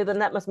like, okay, then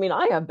that must mean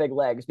I have big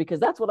legs because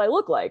that's what I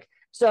look like.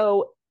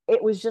 So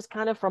it was just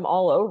kind of from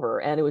all over.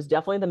 And it was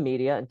definitely the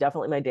media and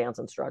definitely my dance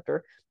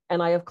instructor.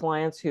 And I have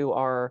clients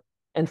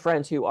and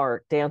friends who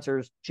are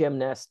dancers,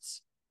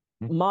 gymnasts,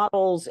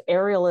 models,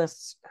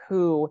 aerialists,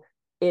 who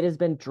it has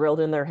been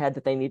drilled in their head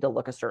that they need to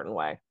look a certain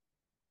way.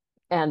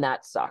 And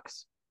that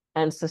sucks.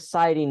 And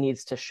society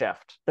needs to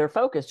shift their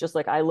focus. Just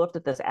like I looked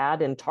at this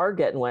ad in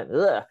Target and went,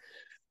 ugh,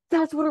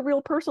 that's what a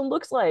real person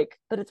looks like.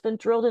 But it's been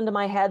drilled into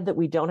my head that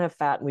we don't have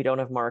fat and we don't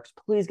have marks.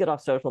 Please get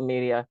off social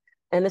media.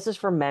 And this is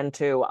for men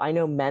too. I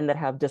know men that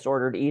have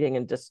disordered eating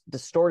and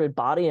distorted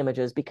body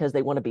images because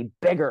they want to be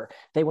bigger.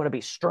 They want to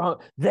be strong.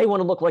 They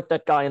want to look like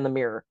that guy in the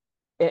mirror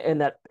in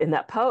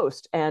that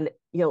post. And,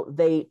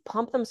 they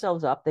pump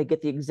themselves up. They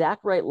get the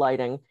exact right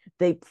lighting.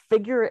 They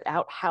figure it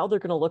out how they're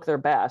going to look their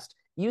best.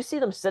 You see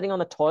them sitting on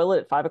the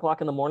toilet at 5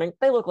 o'clock in the morning.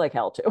 They look like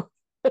hell too.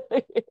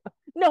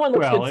 No one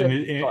looks well, good.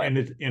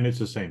 and it's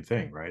the same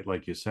thing, right?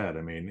 Like you said,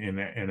 I mean,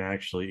 and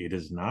actually it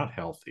is not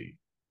healthy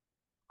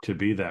to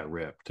be that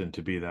ripped and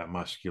to be that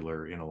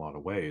muscular in a lot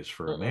of ways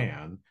for a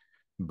man.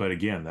 But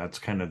again, that's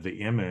kind of the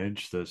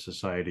image that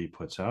society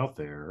puts out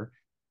there.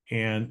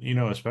 And,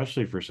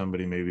 especially for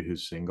somebody maybe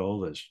who's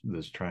single,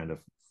 that's trying to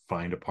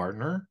find a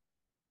partner,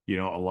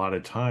 a lot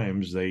of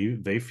times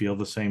they feel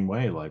the same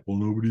way. Like, well,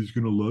 nobody's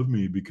going to love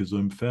me because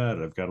I'm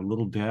fat. I've got a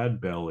little dad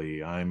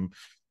belly. I'm,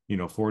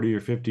 40 or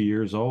 50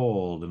 years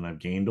old and I've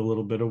gained a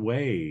little bit of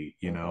weight,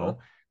 and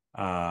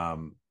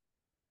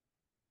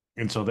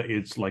so that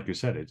it's like you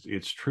said,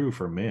 it's true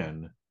for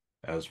men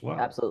as well.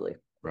 Absolutely.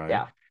 Right.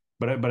 Yeah.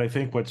 But I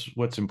think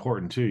what's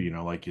important too,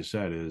 like you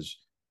said, is,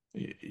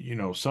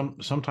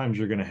 sometimes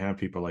you're going to have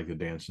people like the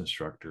dance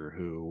instructor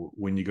who,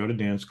 when you go to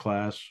dance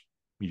class,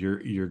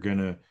 you're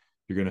going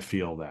to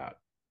feel that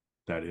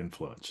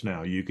influence.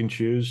 Now you can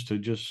choose to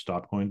just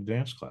stop going to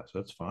dance class.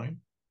 That's fine.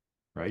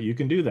 Right. You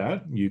can do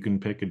that. You can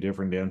pick a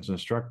different dance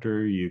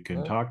instructor. You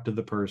can talk to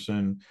the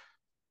person.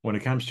 When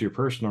it comes to your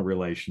personal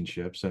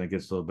relationships, then it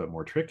gets a little bit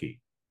more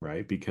tricky,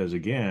 right? Because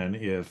again,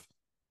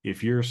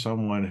 if you're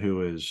someone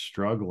who is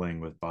struggling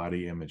with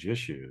body image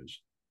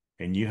issues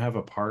and you have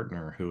a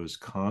partner who is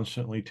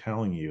constantly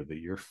telling you that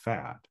you're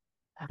fat,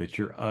 that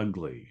you're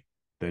ugly,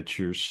 that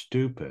you're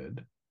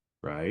stupid,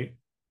 right?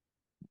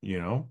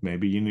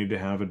 Maybe you need to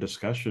have a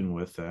discussion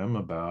with them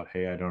about,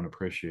 hey, I don't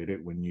appreciate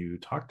it when you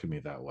talk to me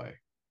that way.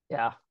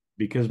 Yeah.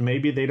 Because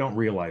maybe they don't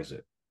realize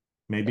it.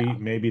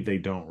 Maybe they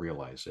don't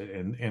realize it,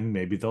 and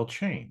maybe they'll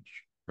change,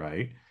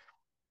 right?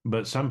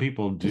 But some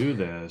people do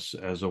this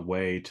as a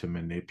way to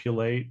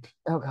manipulate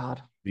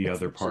the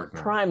other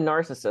partner. Prime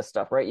narcissist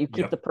stuff, right? You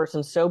keep the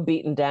person so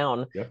beaten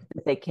down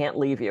that they can't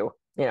leave you.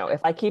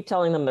 If I keep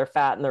telling them they're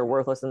fat and they're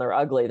worthless and they're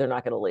ugly, they're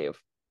not going to leave.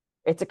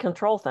 It's a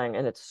control thing,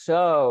 and it's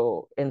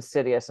so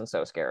insidious and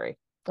so scary.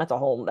 That's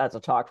a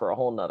talk for a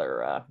whole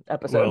nother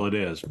episode. Well, it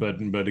is,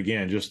 but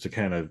again, just to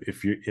kind of,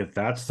 if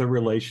that's the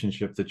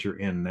relationship that you're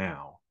in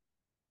now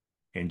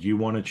and you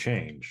want to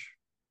change,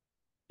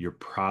 you're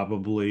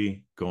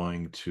probably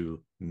going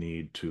to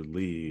need to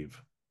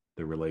leave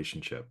the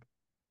relationship,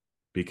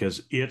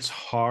 because it's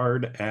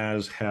hard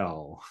as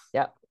hell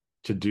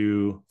to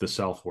do the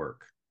self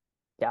work.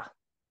 Yeah.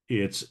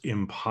 It's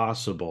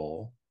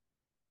impossible.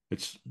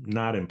 It's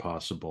not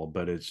impossible,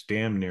 but it's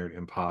damn near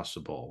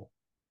impossible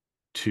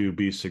to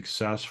be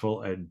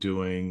successful at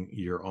doing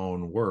your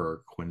own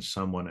work when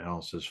someone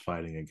else is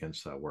fighting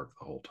against that work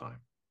the whole time.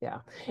 Yeah.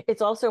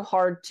 It's also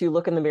hard to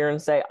look in the mirror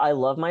and say, I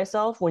love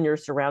myself, when you're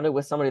surrounded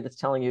with somebody that's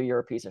telling you you're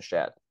a piece of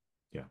shit.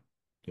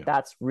 Yeah.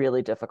 That's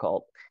really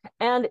difficult.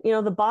 And,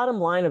 the bottom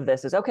line of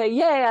this is, okay,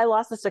 yay, I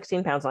lost the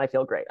 16 pounds and I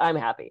feel great. I'm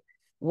happy.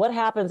 What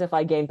happens if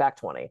I gain back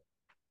 20?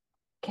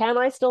 Can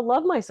I still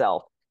love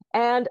myself?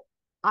 And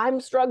I'm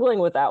struggling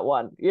with that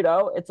one.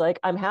 It's like,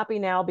 I'm happy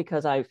now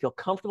because I feel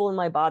comfortable in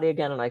my body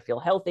again and I feel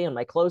healthy and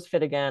my clothes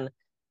fit again.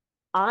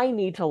 I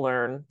need to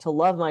learn to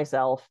love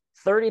myself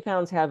 30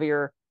 pounds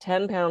heavier,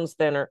 10 pounds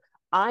thinner.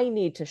 I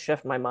need to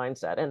shift my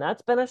mindset. And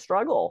that's been a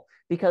struggle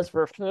because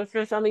for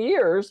some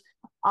years,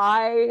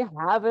 I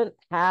haven't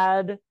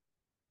had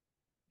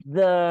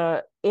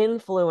the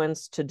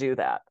influence to do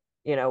that.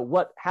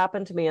 What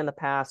happened to me in the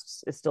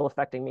past is still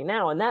affecting me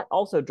now. And that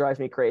also drives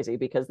me crazy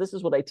because this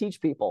is what I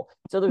teach people.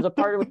 So there's a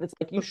part of it that's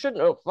like, you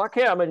shouldn't, fuck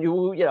him.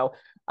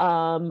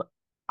 And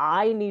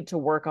I need to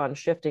work on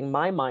shifting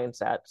my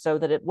mindset so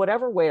that at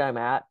whatever weight I'm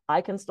at,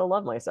 I can still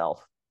love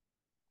myself.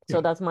 So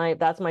that's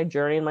my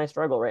journey and my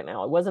struggle right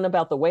now. It wasn't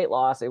about the weight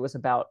loss. It was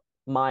about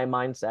my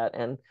mindset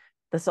and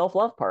the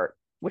self-love part,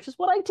 which is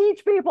what I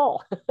teach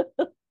people.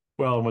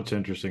 Well, and what's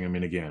interesting, I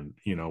mean, again,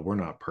 we're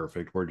not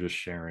perfect. We're just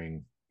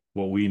sharing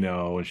what we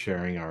know and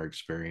sharing our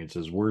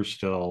experiences. We're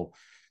still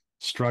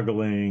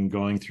struggling,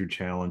 going through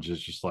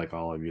challenges, just like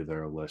all of you that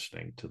are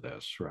listening to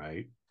this,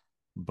 right?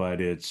 But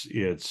it's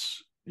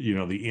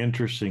the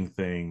interesting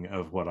thing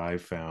of what I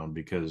found,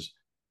 because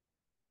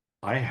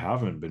I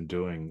haven't been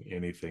doing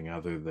anything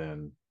other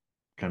than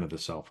kind of the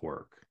self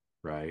work,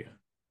 right?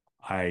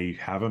 I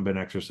haven't been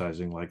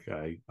exercising like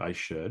I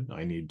should.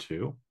 I need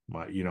to.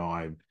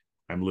 I'm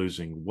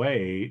losing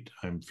weight.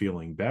 I'm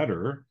feeling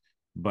better,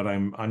 but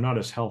I'm not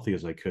as healthy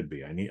as I could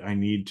be. I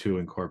need to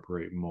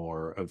incorporate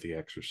more of the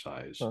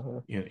exercise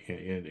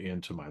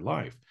into my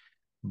life.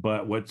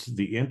 But what's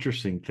the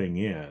interesting thing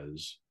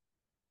is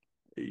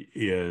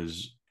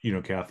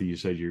Kathy, you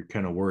said you're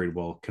kind of worried.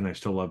 Well, can I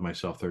still love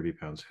myself 30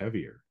 pounds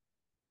heavier?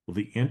 Well,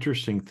 the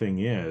interesting thing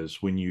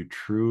is when you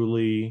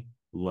truly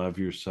love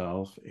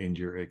yourself and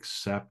you're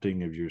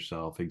accepting of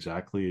yourself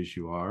exactly as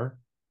you are,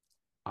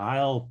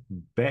 I'll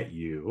bet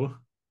you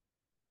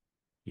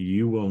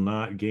will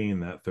not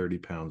gain that 30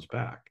 pounds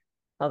back.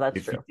 Oh,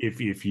 that's true.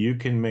 If you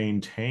can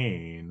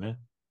maintain,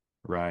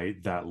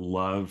 right, that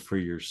love for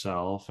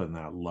yourself and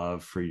that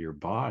love for your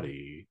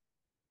body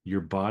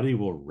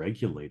will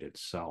regulate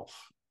itself.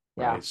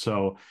 Right. Yeah.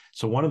 So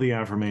one of the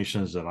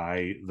affirmations that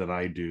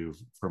I do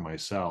for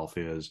myself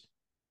is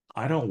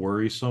I don't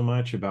worry so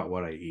much about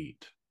what I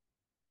eat.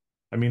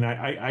 I mean,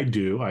 I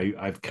do.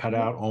 I've cut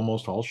out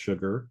almost all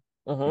sugar.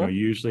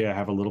 Usually I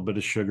have a little bit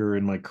of sugar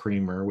in my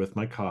creamer with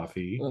my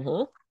coffee.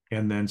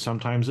 And then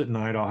sometimes at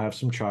night I'll have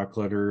some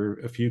chocolate or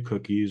a few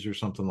cookies or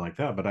something like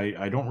that. But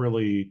I don't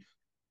really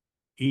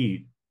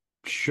eat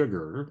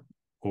sugar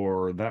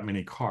or that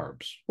many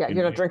carbs. Yeah,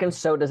 you're not drinking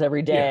sodas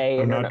every day.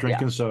 Yeah, I'm not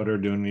drinking soda or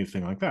doing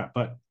anything like that.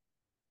 But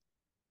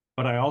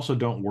I also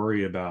don't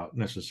worry about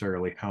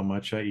necessarily how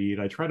much I eat.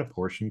 I try to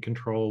portion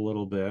control a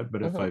little bit,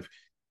 but if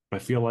I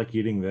feel like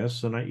eating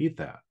this, then I eat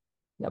that.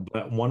 Yep.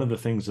 But one of the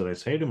things that I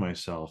say to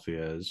myself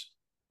is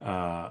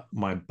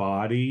my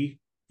body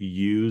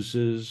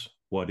uses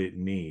what it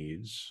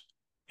needs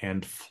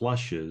and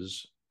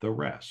flushes the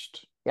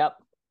rest. Yep.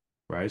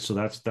 Right. So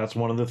that's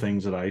one of the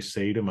things that I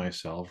say to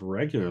myself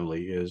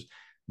regularly is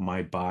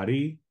my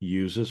body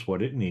uses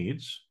what it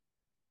needs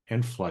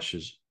and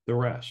flushes the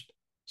rest.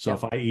 So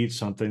if I eat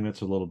something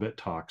that's a little bit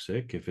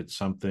toxic, if it's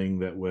something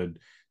that would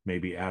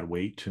maybe add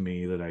weight to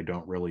me that I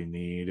don't really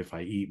need, if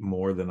I eat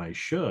more than I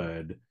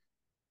should,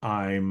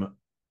 I'm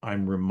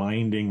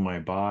reminding my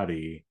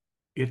body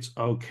it's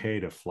okay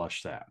to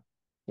flush that.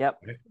 Yep.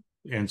 Right?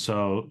 And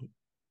so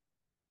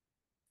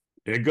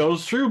it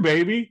goes through,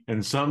 baby.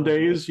 And some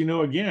days,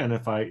 again,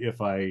 if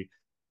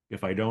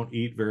I don't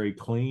eat very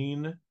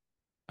clean,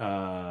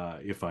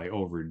 if I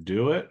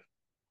overdo it,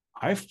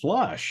 I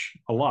flush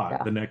a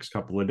lot the next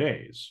couple of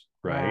days,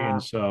 right? Yeah.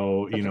 And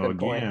so, again,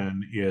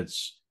 point.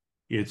 it's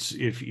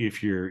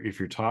if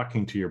you're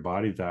talking to your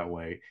body that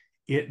way,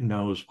 it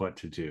knows what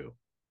to do.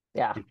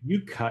 Yeah. If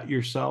you cut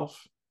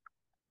yourself,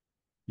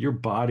 your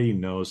body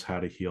knows how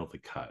to heal the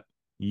cut.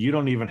 You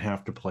don't even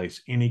have to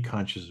place any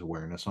conscious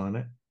awareness on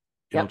it.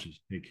 It'll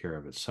just take care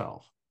of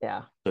itself.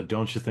 Yeah. So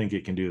don't you think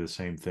it can do the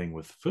same thing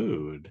with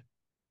food?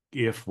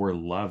 If we're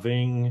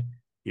loving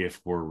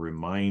if we're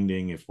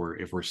reminding, if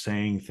we're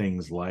saying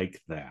things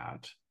like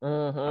that.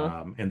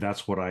 And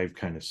that's what I've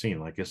kind of seen.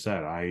 Like I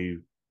said,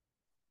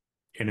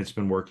 and it's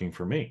been working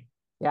for me.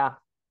 Yeah.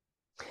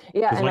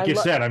 Because like you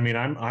said, I mean,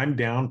 I'm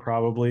down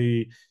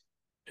probably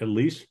at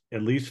least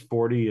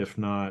 40, if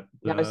not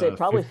I would say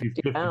probably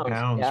 50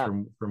 pounds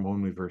from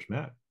when we first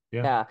met.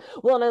 Yeah.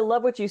 Well, and I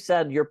love what you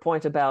said, your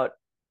point about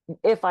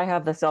if I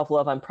have the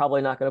self-love, I'm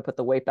probably not going to put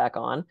the weight back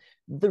on.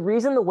 The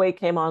reason the weight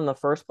came on in the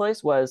first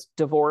place was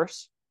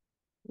divorce,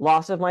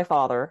 loss of my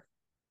father,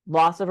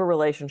 loss of a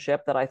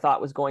relationship that I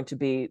thought was going to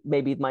be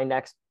maybe my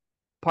next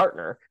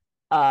partner,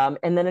 and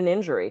then an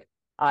injury.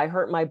 I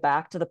hurt my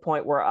back to the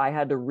point where I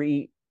had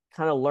to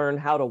kind of learn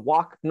how to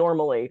walk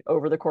normally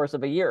over the course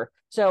of a year.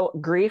 So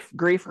grief.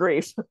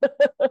 And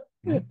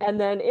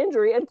then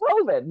injury and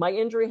COVID. My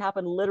injury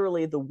happened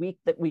literally the week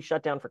that we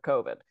shut down for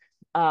COVID.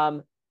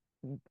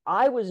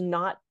 I was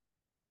not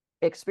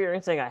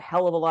experiencing a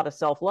hell of a lot of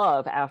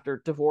self-love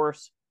after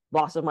divorce,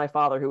 loss of my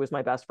father, who was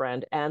my best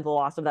friend, and the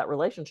loss of that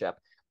relationship.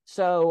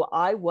 So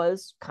I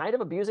was kind of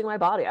abusing my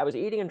body. I was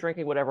eating and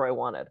drinking whatever I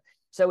wanted.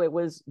 So it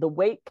was, the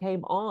weight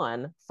came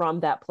on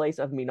from that place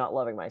of me not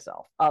loving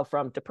myself,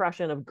 from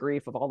depression, of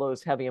grief, of all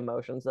those heavy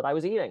emotions that I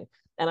was eating.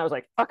 And I was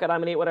like, fuck it,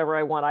 I'm gonna eat whatever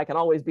I want. I can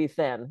always be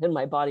thin. And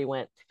my body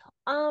went,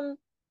 not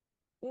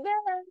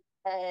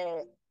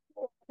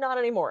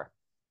anymore.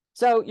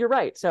 So you're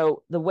right.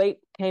 So the weight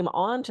came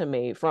on to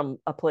me from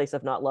a place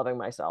of not loving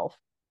myself.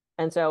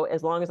 And so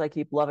as long as I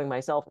keep loving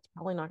myself, it's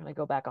probably not going to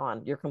go back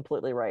on. You're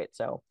completely right.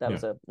 So that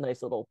was a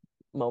nice little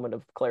moment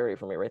of clarity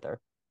for me right there.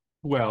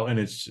 Well,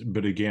 and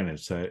but again,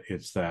 it's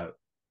that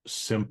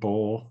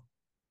simple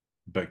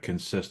but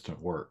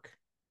consistent work.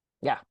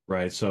 Yeah.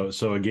 Right. So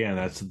again,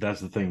 that's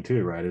the thing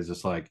too, right? Is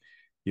it's like,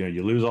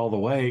 you lose all the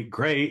weight,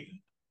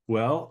 great.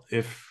 Well,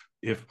 if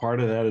part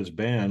of that has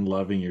been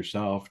loving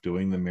yourself,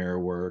 doing the mirror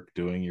work,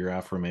 doing your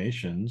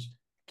affirmations,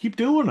 keep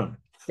doing them.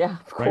 Yeah,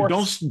 of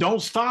course.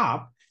 Don't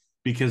stop,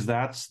 because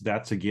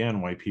that's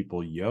again why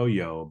people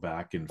yo-yo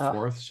back and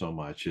forth so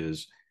much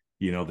is,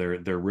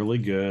 they're really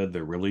good,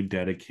 they're really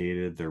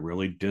dedicated, they're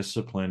really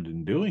disciplined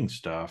in doing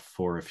stuff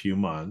for a few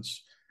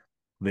months.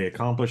 They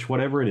accomplish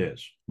whatever it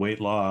is, weight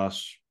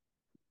loss,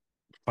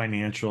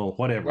 financial,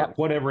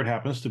 whatever it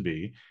happens to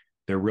be.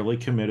 They're really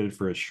committed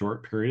for a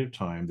short period of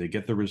time. They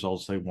get the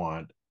results they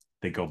want.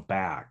 They go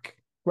back.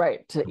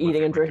 Right. To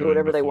eating and drinking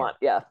whatever they want.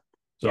 Yeah.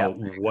 So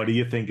what do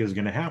you think is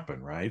going to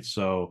happen? Right.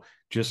 So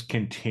just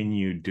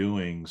continue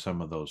doing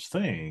some of those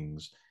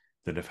things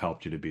that have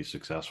helped you to be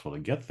successful to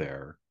get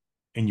there.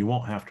 And you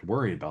won't have to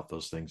worry about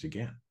those things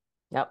again.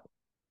 Yep.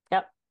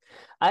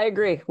 I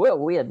agree. Well,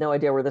 we had no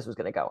idea where this was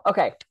going to go.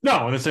 Okay.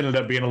 No, and this ended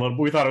up being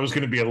we thought it was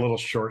going to be a little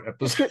short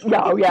episode.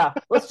 No, yeah.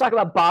 Let's talk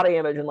about body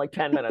image in like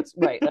 10 minutes.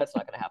 Right. That's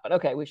not going to happen.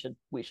 Okay. We should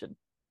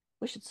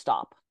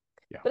stop.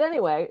 Yeah. But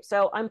anyway,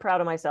 so I'm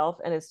proud of myself,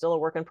 and it's still a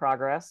work in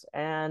progress,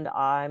 and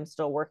I'm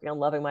still working on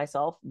loving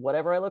myself,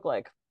 whatever I look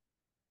like.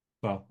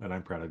 Well, and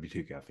I'm proud of you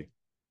too, Kathy.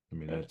 I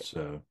mean, that's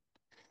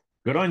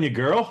good on you,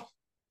 girl.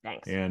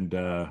 Thanks. And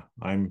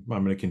I'm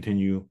going to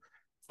continue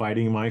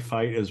fighting my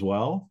fight as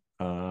well.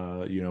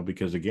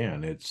 Because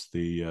again, it's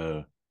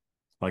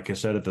like I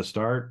said at the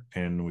start,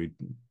 and we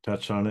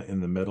touched on it in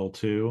the middle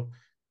too,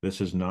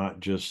 this is not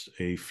just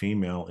a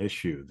female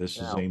issue. This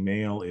is a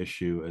male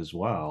issue as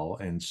well.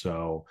 And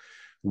so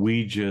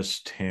we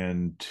just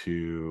tend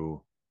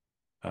to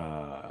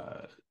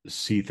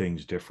see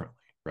things differently,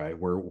 right?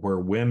 Where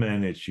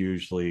women, it's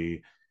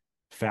usually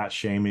fat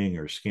shaming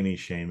or skinny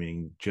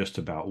shaming just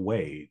about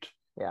weight.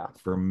 Yeah.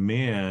 For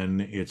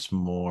men, it's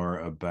more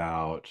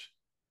about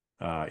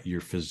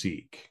your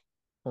physique,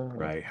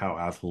 right? How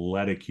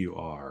athletic you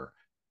are,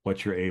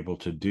 what you're able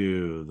to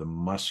do, the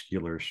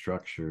muscular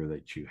structure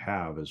that you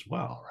have as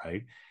well,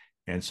 right?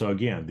 And so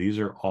again, these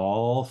are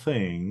all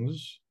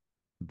things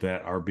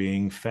that are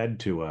being fed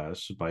to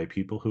us by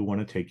people who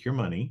want to take your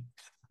money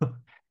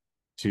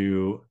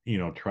to,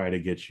 try to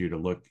get you to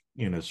look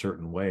in a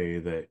certain way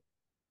that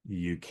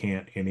you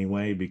can't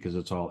anyway, because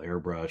it's all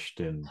airbrushed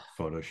and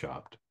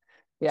photoshopped.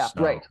 Yeah,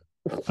 so, right.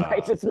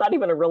 Right. It's not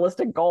even a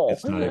realistic goal.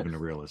 It's not even a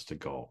realistic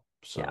goal.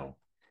 So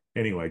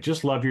anyway,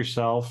 just love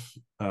yourself,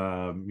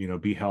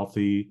 be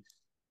healthy,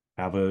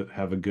 have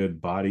a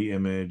good body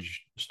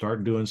image,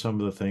 start doing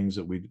some of the things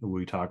that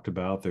we talked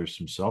about. There's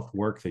some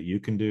self-work that you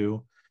can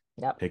do.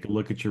 Yep. Take a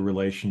look at your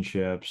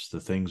relationships,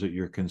 the things that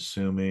you're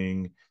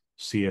consuming,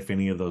 see if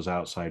any of those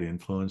outside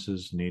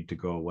influences need to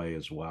go away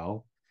as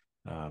well.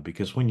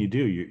 Because when you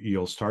do,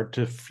 you'll start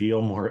to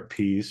feel more at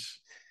peace.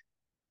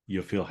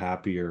 You'll feel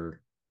happier.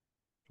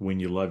 When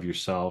you love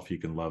yourself, you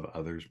can love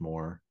others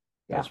more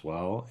as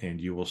well. And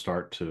you will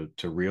start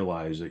to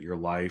realize that your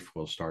life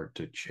will start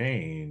to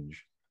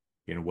change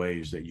in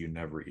ways that you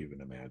never even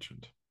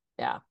imagined.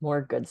 Yeah,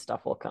 more good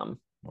stuff will come.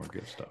 More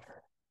good stuff.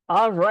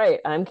 All right.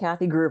 I'm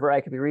Kathy Gruver.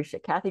 I can be reached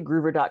at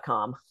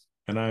kathygruver.com.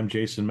 And I'm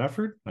Jason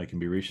Mefford. I can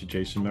be reached at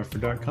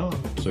jasonmefford.com.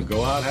 So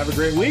go out, have a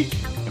great week,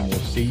 and we'll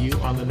see you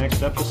on the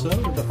next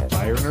episode of the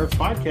Fire and Earth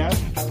Podcast.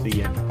 See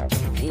ya.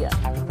 See ya.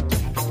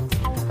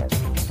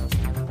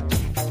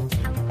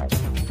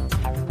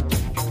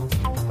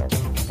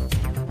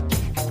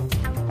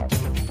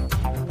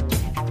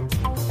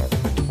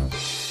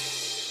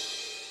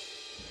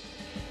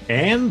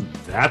 And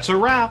that's a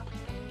wrap.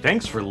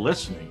 Thanks for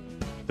listening.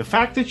 The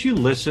fact that you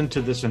listened to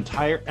this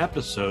entire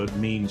episode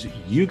means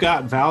you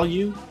got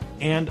value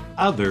and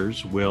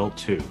others will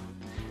too.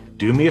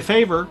 Do me a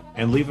favor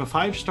and leave a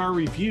 5-star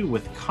review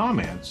with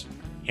comments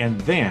and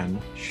then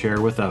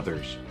share with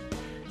others.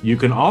 You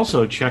can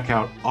also check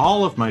out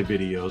all of my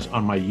videos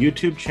on my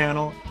YouTube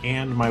channel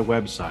and my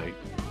website,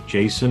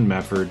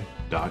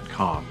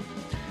 jasonmefford.com.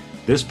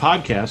 This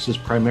podcast is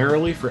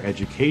primarily for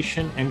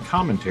education and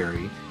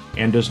commentary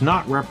and does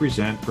not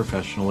represent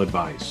professional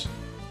advice.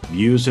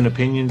 Views and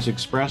opinions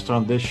expressed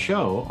on this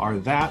show are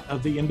that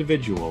of the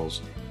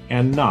individuals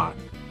and not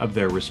of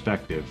their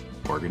respective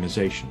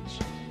organizations.